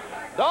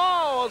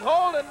 Dahl was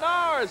holding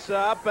Norris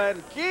up,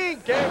 and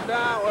King came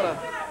down with a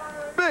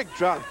big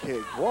drop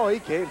kick. Boy, he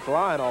came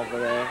flying over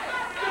there.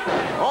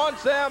 On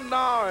Sam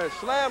Norris.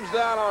 Slams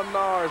down on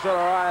Norris with a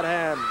right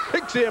hand.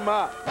 Picks him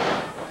up.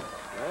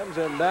 Slams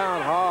him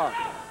down hard.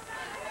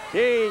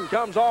 King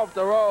comes off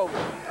the rope.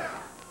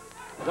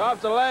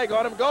 Drops the leg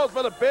on him. Goes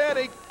for the pin.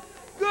 He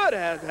good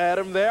had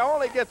him there.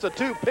 Only gets a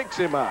 2. Picks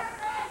him up.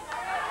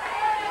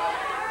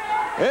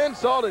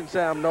 Insulting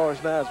Sam Norris.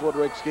 That's what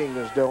Rex King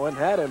is doing.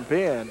 Had him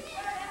pinned.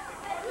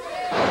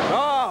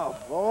 Oh,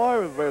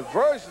 boy.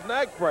 Reverse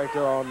neck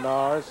breaker on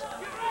Norris.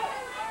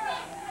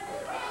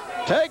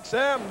 Takes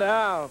Sam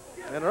down.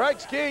 And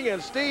Rex King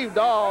and Steve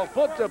Dahl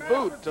put the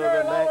boot to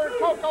the neck.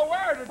 Coco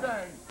Ware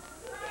today.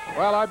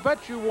 Well, I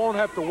bet you won't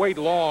have to wait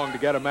long to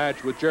get a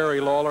match with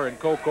Jerry Lawler and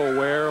Coco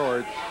Ware,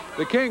 or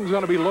the King's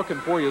going to be looking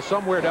for you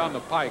somewhere down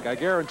the pike. I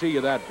guarantee you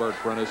that, Bert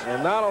Prentice.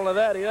 And not only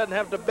that, he doesn't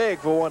have to beg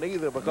for one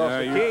either,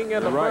 because the King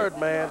and the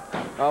Birdman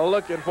are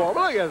looking for him.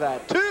 Look at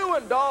that. 2,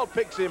 and Dahl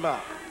picks him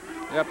up.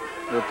 Yep,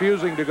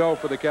 refusing to go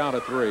for the count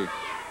of 3.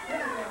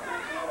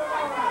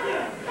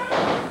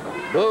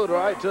 Boot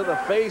right to the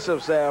face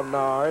of Sam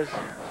Norris.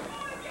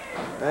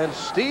 And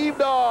Steve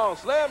Dahl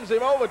slams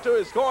him over to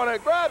his corner,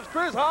 grabs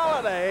Chris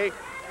Holliday,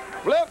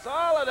 flips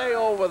Holliday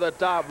over the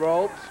top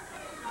ropes,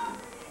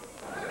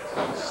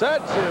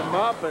 sets him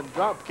up and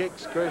drop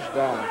kicks Chris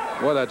down.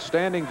 Well, that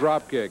standing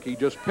drop kick, he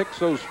just picks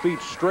those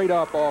feet straight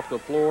up off the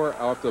floor,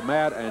 off the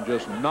mat, and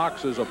just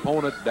knocks his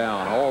opponent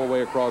down all the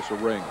way across the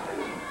ring.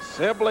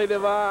 Simply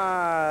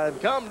Divine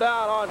come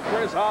down on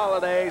Chris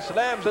Holliday,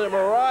 slams him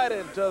right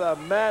into the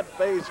mat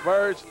face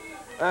first,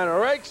 and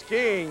Rex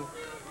King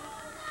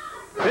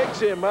picks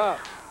him up.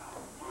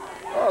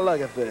 Oh,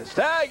 look at this.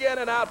 Tag in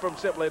and out from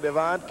Simply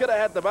Divine. Could have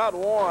had the bout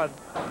won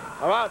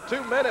about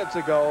 2 minutes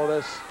ago,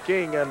 this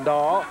King and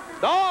Dahl.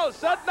 Dahl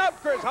setting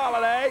up Chris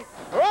Holliday.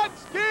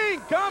 Rex King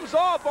comes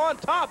off on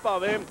top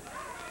of him.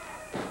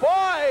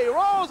 Boy, he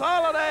rolls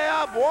Holliday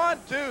up. 1,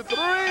 2, 3,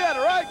 and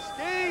Rex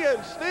King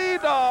and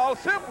Steve Dahl,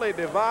 Simply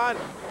Divine,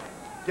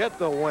 get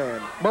the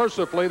win.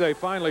 Mercifully, they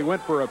finally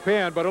went for a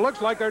pin, but it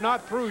looks like they're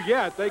not through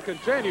yet. They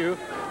continue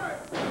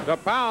to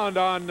pound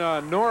on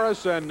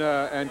Norris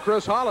and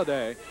Chris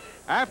Holliday.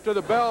 After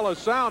the bell has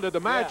sounded, the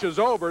match is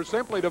over.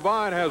 Simply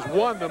Divine has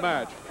won the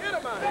match.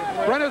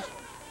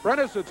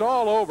 Prentice, it's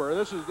all over.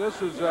 This is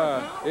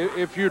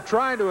if you're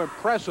trying to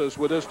impress us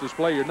with this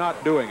display, you're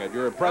not doing it.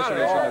 You're impressing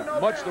us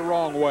in much the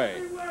wrong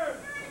way.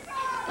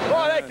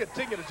 Boy, they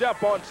continue to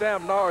jump on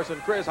Sam Norris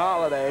and Chris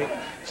Holliday.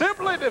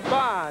 Simply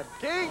Divine,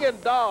 King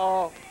and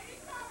Dahl.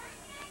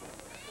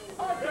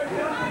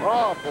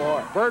 Oh,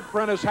 boy. Bert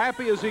Prentice,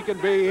 happy as he can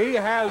be, he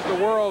has the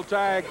World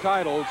Tag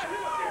titles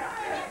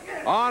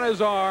on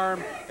his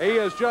arm. He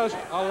is just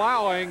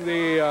allowing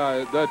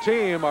the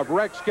team of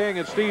Rex King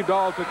and Steve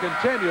Dahl to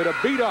continue to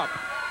beat up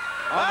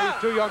on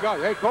these 2 young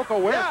guys. Hey, Coco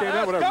Ware came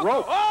in with a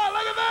rope. Oh,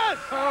 look at this!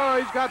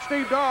 Oh, he's got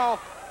Steve Dahl,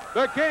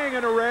 the King,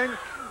 in the ring.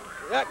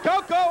 Yeah,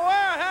 Coco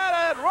Ware had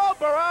that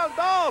rope around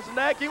Dahl's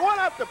neck. He went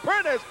up to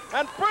Prentice,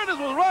 and Prentice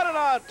was running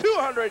on a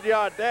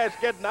 200-yard dash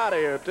getting out of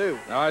here, too.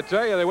 I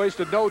tell you, they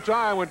wasted no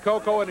time when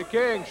Coco and the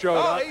King showed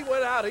up. Oh, he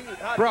went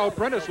out.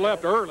 Prentice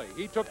left early.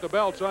 He took the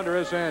belts under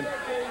his hand.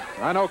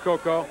 I know,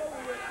 Coco.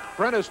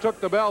 Prentice took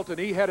the belt, and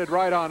he headed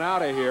right on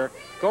out of here.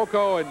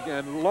 Coco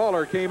and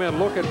Lawler came in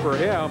looking for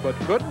him, but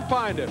couldn't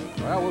find him.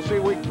 Well, we'll see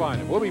if we can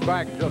find him. We'll be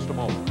back in just a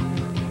moment.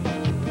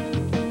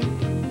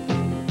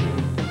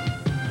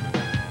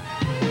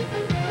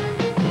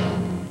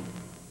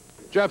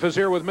 Jeff is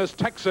here with Miss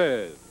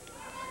Texas.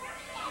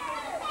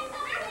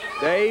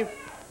 Dave,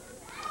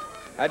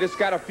 I just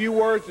got a few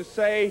words to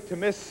say to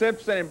Miss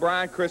Simpson and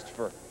Brian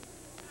Christopher.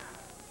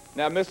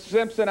 Now, Miss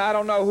Simpson, I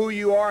don't know who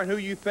you are and who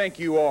you think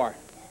you are,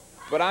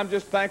 but I'm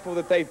just thankful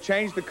that they've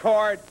changed the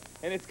card,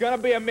 and it's going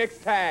to be a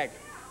mixed tag.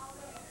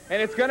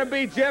 And it's going to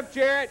be Jeff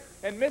Jarrett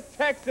and Miss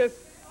Texas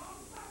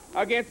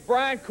against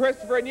Brian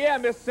Christopher. And yeah,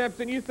 Miss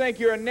Simpson, you think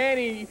you're a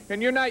nanny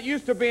and you're not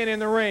used to being in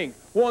the ring.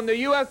 Well, in the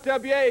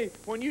USWA,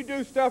 when you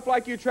do stuff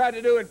like you try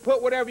to do and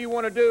put whatever you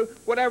want to do,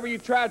 whatever you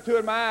try to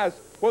in my eyes,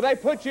 well, they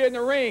put you in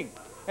the ring.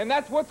 And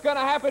that's what's going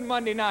to happen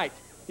Monday night.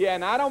 Yeah,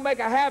 and I don't make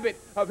a habit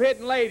of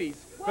hitting ladies.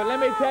 But let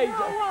me tell you...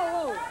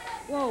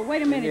 Whoa,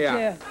 wait a minute,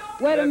 Jeff.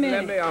 Wait a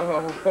minute.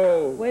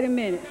 Wait a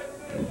minute.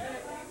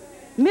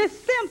 Miss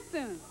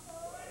Simpson,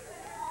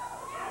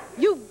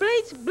 you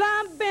bleached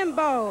blonde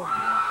bimbo.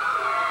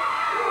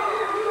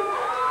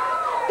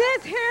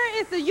 This here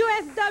is the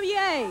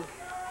USWA,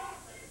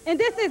 and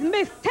this is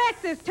Miss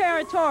Texas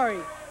territory.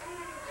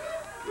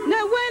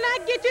 Now, when I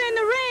get you in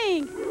the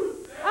ring,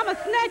 I'm going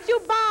to snatch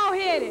you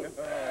bald-headed.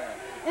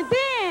 And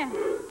then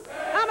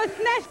I'm going to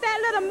snatch that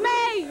little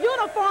maid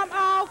uniform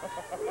off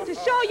to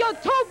show your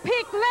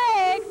toothpick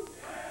legs,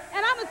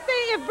 and I'm going to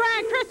see if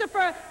Brian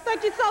Christopher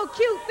thinks you're so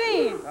cute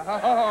then.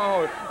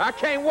 Oh, I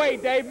can't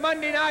wait, Dave.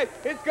 Monday night,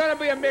 it's going to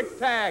be a mixed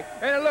tag.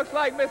 And it looks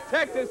like Miss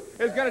Texas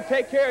is going to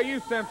take care of you,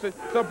 Simpson.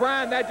 So,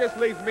 Brian, that just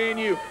leaves me and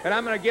you. And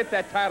I'm going to get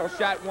that title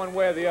shot one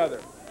way or the other.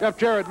 Jeff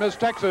Jarrett, Miss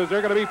Texas,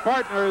 they're going to be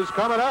partners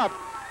coming up.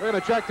 We're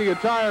going to check the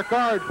entire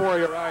card for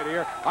you right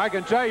here. I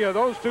can tell you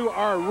those two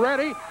are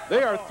ready.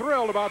 They are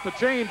thrilled about the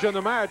change in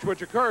the match,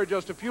 which occurred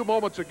just a few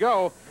moments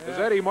ago, as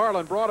Eddie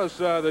Marlin brought us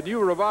the new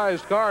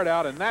revised card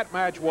out, and that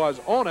match was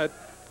on it.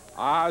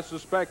 I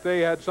suspect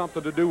they had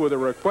something to do with the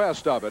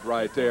request of it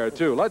right there,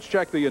 too. Let's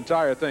check the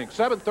entire thing.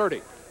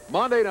 7:30,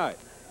 Monday night.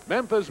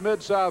 Memphis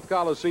Mid-South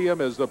Coliseum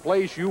is the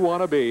place you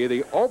want to be.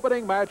 The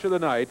opening match of the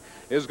night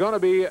is going to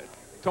be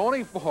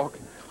Tony Falk.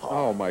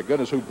 Oh, my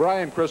goodness, who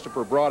Brian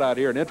Christopher brought out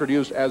here and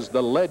introduced as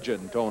the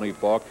legend, Tony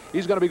Falk.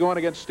 He's going to be going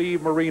against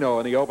Steve Marino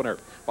in the opener.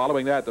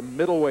 Following that, the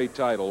middleweight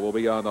title will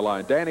be on the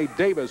line. Danny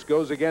Davis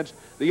goes against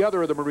the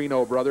other of the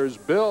Marino brothers,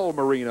 Bill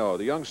Marino,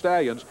 the young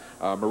stallions.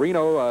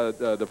 Marino,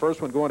 the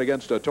first one going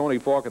against Tony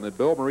Falk, and then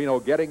Bill Marino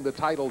getting the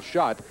title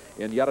shot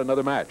in yet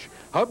another match.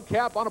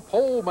 Hubcap on a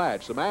pole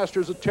match. The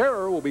Masters of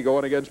Terror will be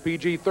going against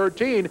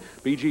PG-13.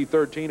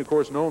 PG-13, of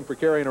course, known for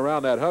carrying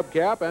around that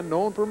hubcap and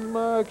known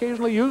for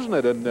occasionally using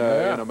it in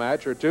a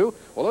match or two.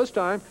 Well, this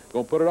time,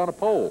 going to put it on a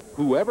poll.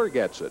 Whoever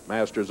gets it,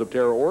 Masters of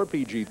Terror or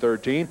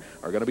PG-13,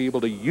 are going to be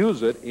able to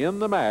use it in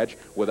the match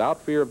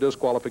without fear of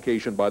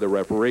disqualification by the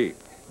referee.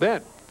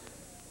 Then,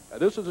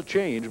 this is a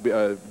change.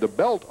 The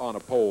belt on a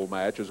pole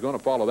match is going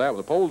to follow that.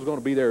 The pole is going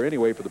to be there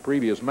anyway for the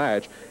previous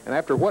match. And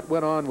after what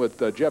went on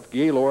with Jeff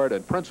Gaylord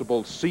and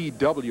Principal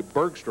C.W.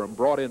 Bergstrom,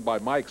 brought in by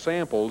Mike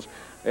Samples,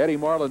 Eddie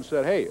Marlin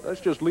said, hey,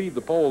 let's just leave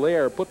the pole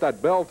there, put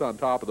that belt on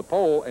top of the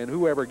pole, and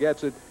whoever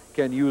gets it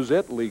can use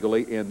it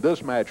legally in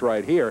this match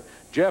right here.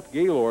 Jeff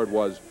Gaylord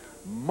was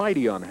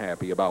mighty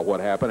unhappy about what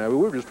happened. I mean,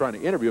 we were just trying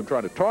to interview him,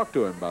 trying to talk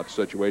to him about the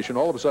situation.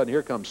 All of a sudden,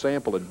 here comes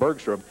Sample and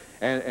Bergstrom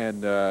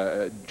and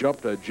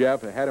jumped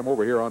Jeff and had him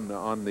over here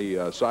on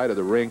the side of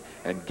the ring,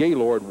 and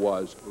Gaylord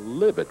was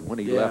livid when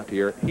he left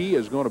here. He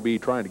is going to be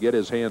trying to get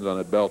his hands on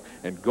that belt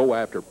and go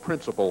after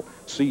Principal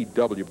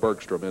C.W.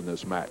 Bergstrom in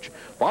this match.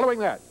 Following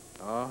that,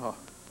 I'll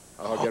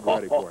get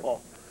ready for it.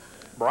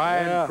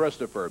 Brian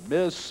Christopher,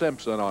 Ms.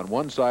 Simpson on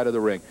one side of the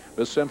ring.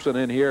 Ms. Simpson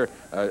in here,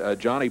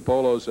 Johnny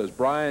Polo says,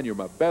 Brian, you're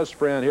my best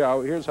friend.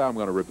 Here's how I'm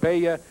going to repay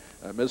you.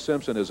 Ms.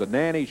 Simpson is a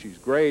nanny. She's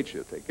great.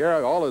 She'll take care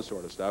of all this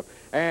sort of stuff.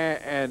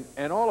 And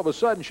all of a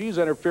sudden, she's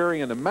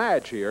interfering in the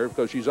match here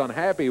because she's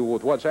unhappy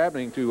with what's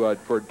happening to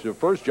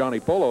first Johnny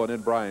Polo and then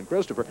Brian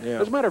Christopher.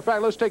 As a matter of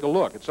fact, let's take a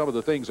look at some of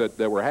the things that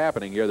were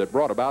happening here that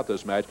brought about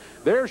this match.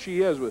 There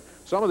she is with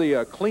some of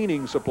the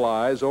cleaning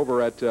supplies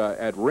over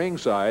at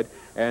ringside,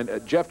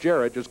 and Jeff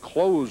Jarrett just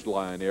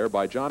clotheslined there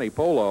by Johnny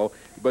Polo.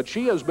 But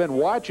she has been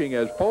watching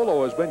as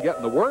Polo has been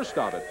getting the worst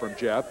of it from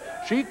Jeff.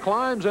 She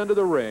climbs into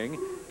the ring,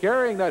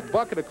 carrying that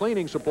bucket of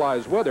cleaning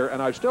supplies with her,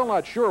 and I'm still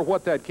not sure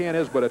what that can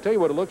is, but I'll tell you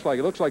what it looks like.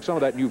 It looks like some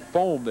of that new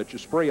foam that you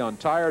spray on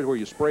tires where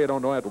you spray it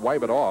on, don't have to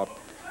wipe it off.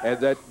 And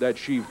that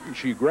she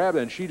grabbed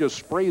and she just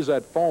sprays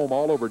that foam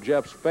all over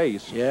Jeff's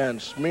face. Yeah,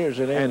 and smears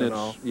it in and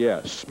all.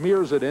 Yeah,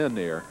 smears it in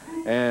there.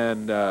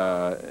 And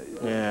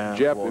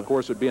Jeff, of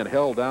course, is being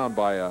held down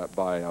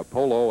by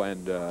Polo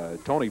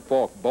and Tony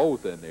Falk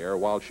both in there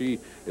while she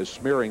is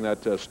smearing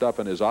that stuff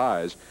in his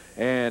eyes.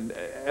 And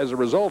as a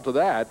result of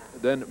that,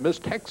 then Miss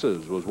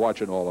Texas was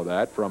watching all of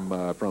that from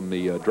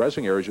the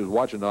dressing area. She was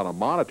watching it on a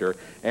monitor.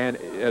 And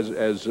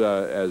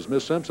as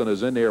Miss Simpson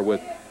is in there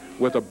with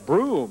a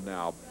broom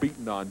now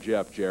beating on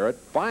Jeff Jarrett,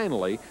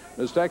 finally,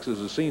 Miss Texas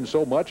has seen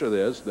so much of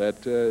this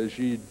that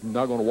she's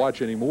not going to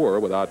watch anymore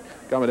without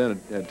coming in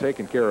and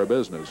taking care of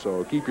business.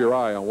 So keep your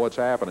eye on what's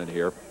happening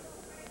here.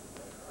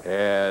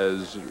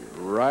 As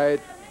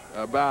right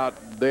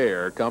about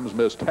there comes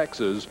Miss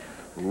Texas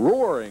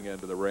roaring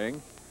into the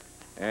ring.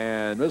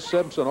 And Miss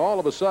Simpson all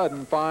of a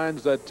sudden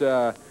finds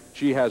that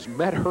she has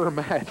met her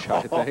match,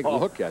 I think.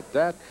 Look at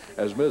that,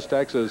 as Miss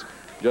Texas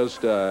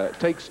just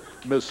takes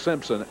Miss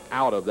Simpson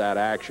out of that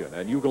action.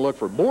 And you can look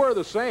for more of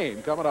the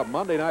same coming up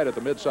Monday night at the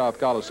Mid-South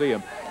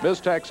Coliseum. Miss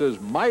Texas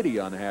mighty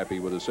unhappy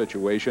with the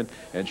situation,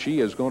 and she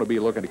is going to be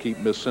looking to keep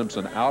Miss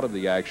Simpson out of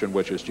the action,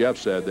 which, as Jeff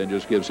said, then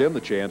just gives him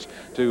the chance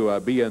to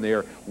be in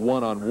there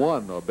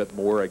one-on-one a bit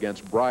more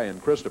against Brian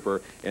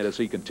Christopher, and as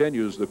he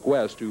continues the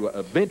quest to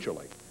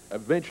eventually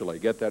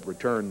get that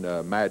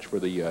return match for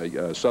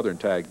the Southern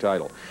Tag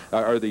title,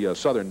 or the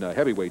Southern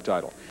Heavyweight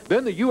title.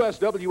 Then the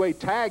USWA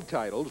Tag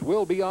titles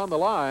will be on the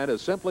line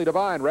as Simply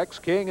Divine, Rex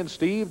King, and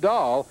Steve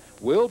Dahl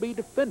will be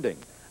defending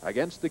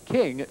against the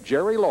King,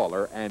 Jerry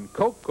Lawler, and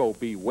Coco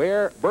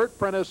Beware, Bert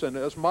Prentice, and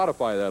let's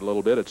modify that a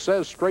little bit. It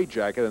says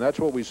straitjacket, and that's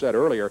what we said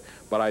earlier,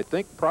 but I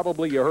think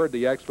probably you heard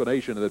the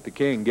explanation that the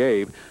King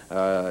gave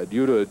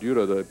due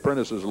to the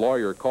Prentice's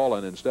lawyer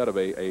calling instead of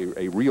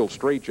a real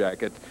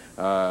straitjacket.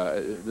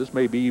 This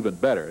may be even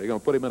better. They're going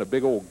to put him in a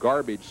big old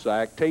garbage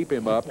sack, tape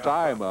him up,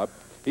 tie him up.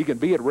 He can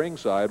be at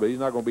ringside, but he's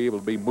not going to be able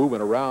to be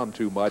moving around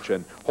too much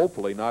and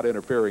hopefully not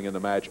interfering in the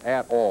match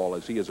at all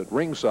as he is at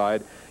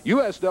ringside.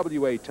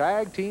 USWA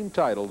Tag Team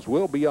titles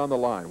will be on the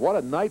line. What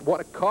a night, what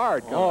a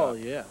card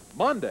coming up. Yeah.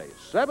 Monday,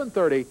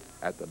 7:30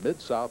 at the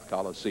Mid-South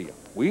Coliseum.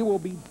 We will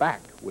be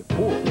back with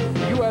more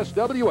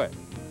USWA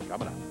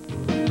coming up.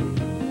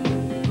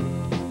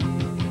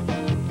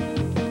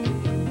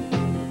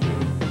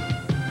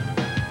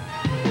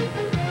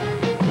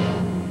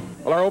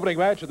 Well, our opening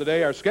match of the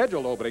day, our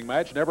scheduled opening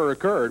match, never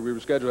occurred. We were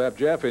scheduled to have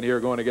Jeff in here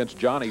going against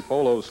Johnny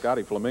Polo,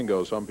 Scotty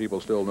Flamingo. Some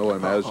people still know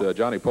him as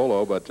Johnny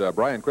Polo, but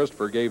Brian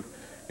Christopher gave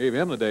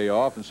him the day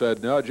off and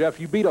said, no, Jeff,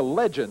 you beat a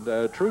legend,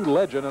 a true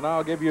legend, and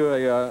I'll give you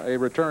a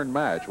return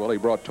match. Well, he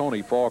brought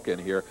Tony Falk in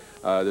here.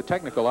 The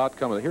technical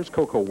outcome of here's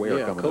Coco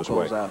Ware coming this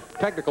way.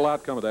 Technical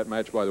outcome of that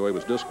match, by the way,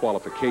 was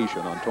disqualification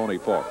on Tony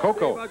Falk.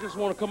 Coco. I just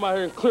want to come out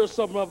here and clear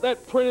something up.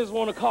 That Prentice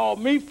want to call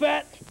me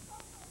fat?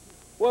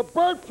 Well,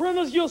 Bert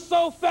Prentice, you're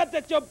so fat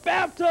that your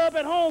bathtub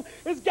at home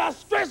has got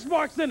stretch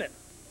marks in it.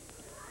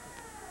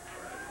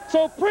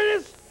 So,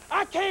 Prentice,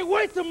 I can't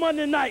wait till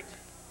Monday night.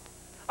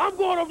 I'm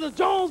going over to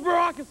Jonesboro,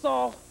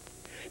 Arkansas,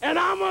 and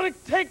I'm going to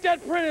take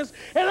that Prentice,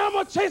 and I'm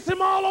going to chase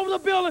him all over the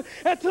building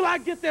until I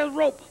get that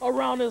rope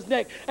around his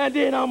neck, and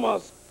then I'm going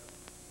to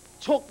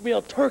choke me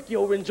a turkey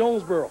over in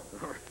Jonesboro.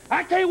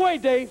 I can't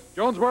wait, Dave.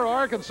 Jonesboro,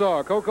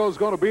 Arkansas. Coco's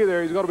going to be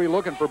there. He's going to be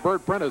looking for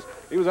Bert Prentice.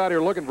 He was out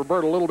here looking for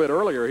Bert a little bit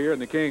earlier here in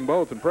the King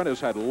both, and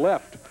Prentice had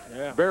left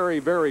very,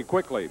 very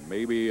quickly.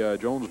 Maybe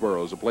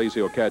Jonesboro is a place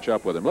he'll catch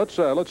up with him. Let's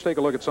take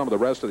a look at some of the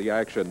rest of the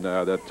action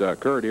that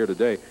occurred here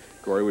today.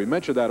 Corey, we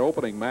mentioned that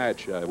opening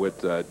match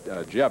with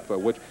Jeff,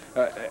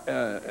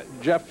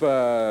 Jeff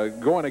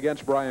going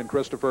against Brian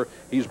Christopher.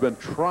 He's been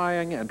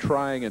trying and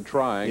trying and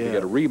trying to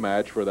get a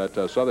rematch for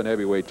that Southern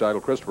Heavyweight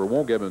title. Christopher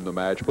won't give him the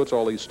match, puts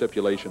all these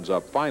stipulations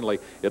up. Finally,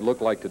 it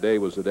looked like today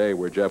was the day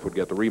where Jeff would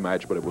get the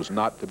rematch, but it was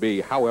not to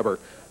be. However,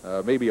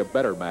 maybe a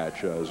better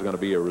match is going to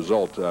be a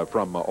result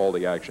from all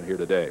the action here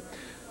today.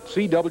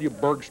 C.W.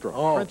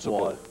 Bergstrom,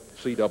 principal.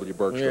 C.W.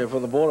 Bergstrom. Yeah,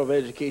 from the Board of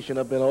Education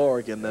up in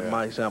Oregon, that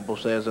my sample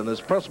says. And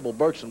this Principal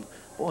Bergstrom,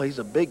 boy, he's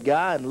a big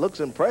guy and looks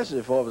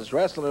impressive for his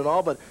wrestling and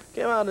all, but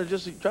came out and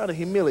just tried to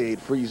humiliate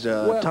Freeze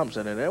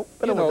Thompson in there.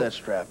 With that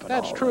strap and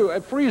that's all. true.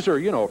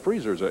 Freezer,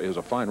 Freezer is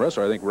a fine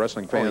wrestler. I think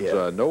wrestling fans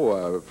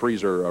know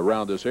Freezer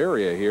around this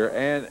area here.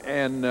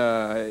 And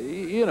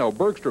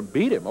Bergstrom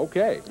beat him,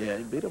 okay. Yeah,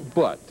 he beat him.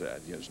 But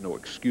there's no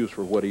excuse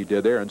for what he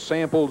did there. And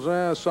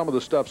Samples, some of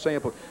the stuff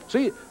Samples.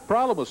 See,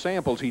 problem with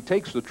Samples, he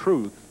takes the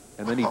truth,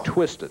 and then he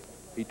twisted.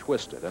 He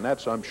twisted, and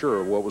that's, I'm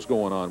sure, what was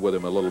going on with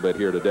him a little bit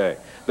here today.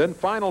 Then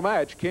final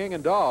match, King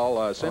and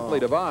Dahl, Simply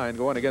Divine,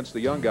 going against the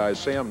young guys,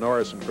 Sam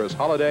Norris and Chris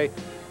Holliday,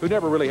 who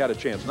never really had a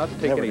chance. Not to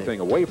take anything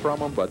away from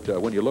them, but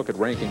when you look at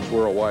rankings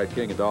worldwide,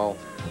 King and Dahl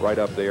right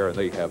up there, and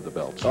they have the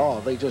belts. Oh,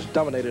 they just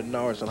dominated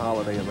Norris and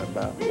Holliday in that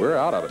battle. We're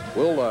out of it.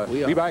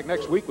 We'll be back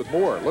next week with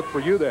more. Look for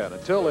you then.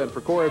 Until then,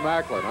 for Corey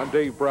Macklin, I'm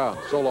Dave Brown.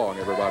 So long,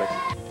 everybody.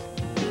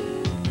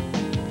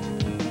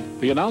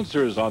 The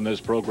announcers on this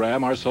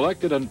program are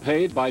selected and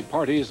paid by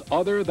parties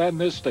other than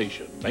this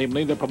station,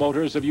 namely the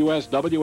promoters of USWA.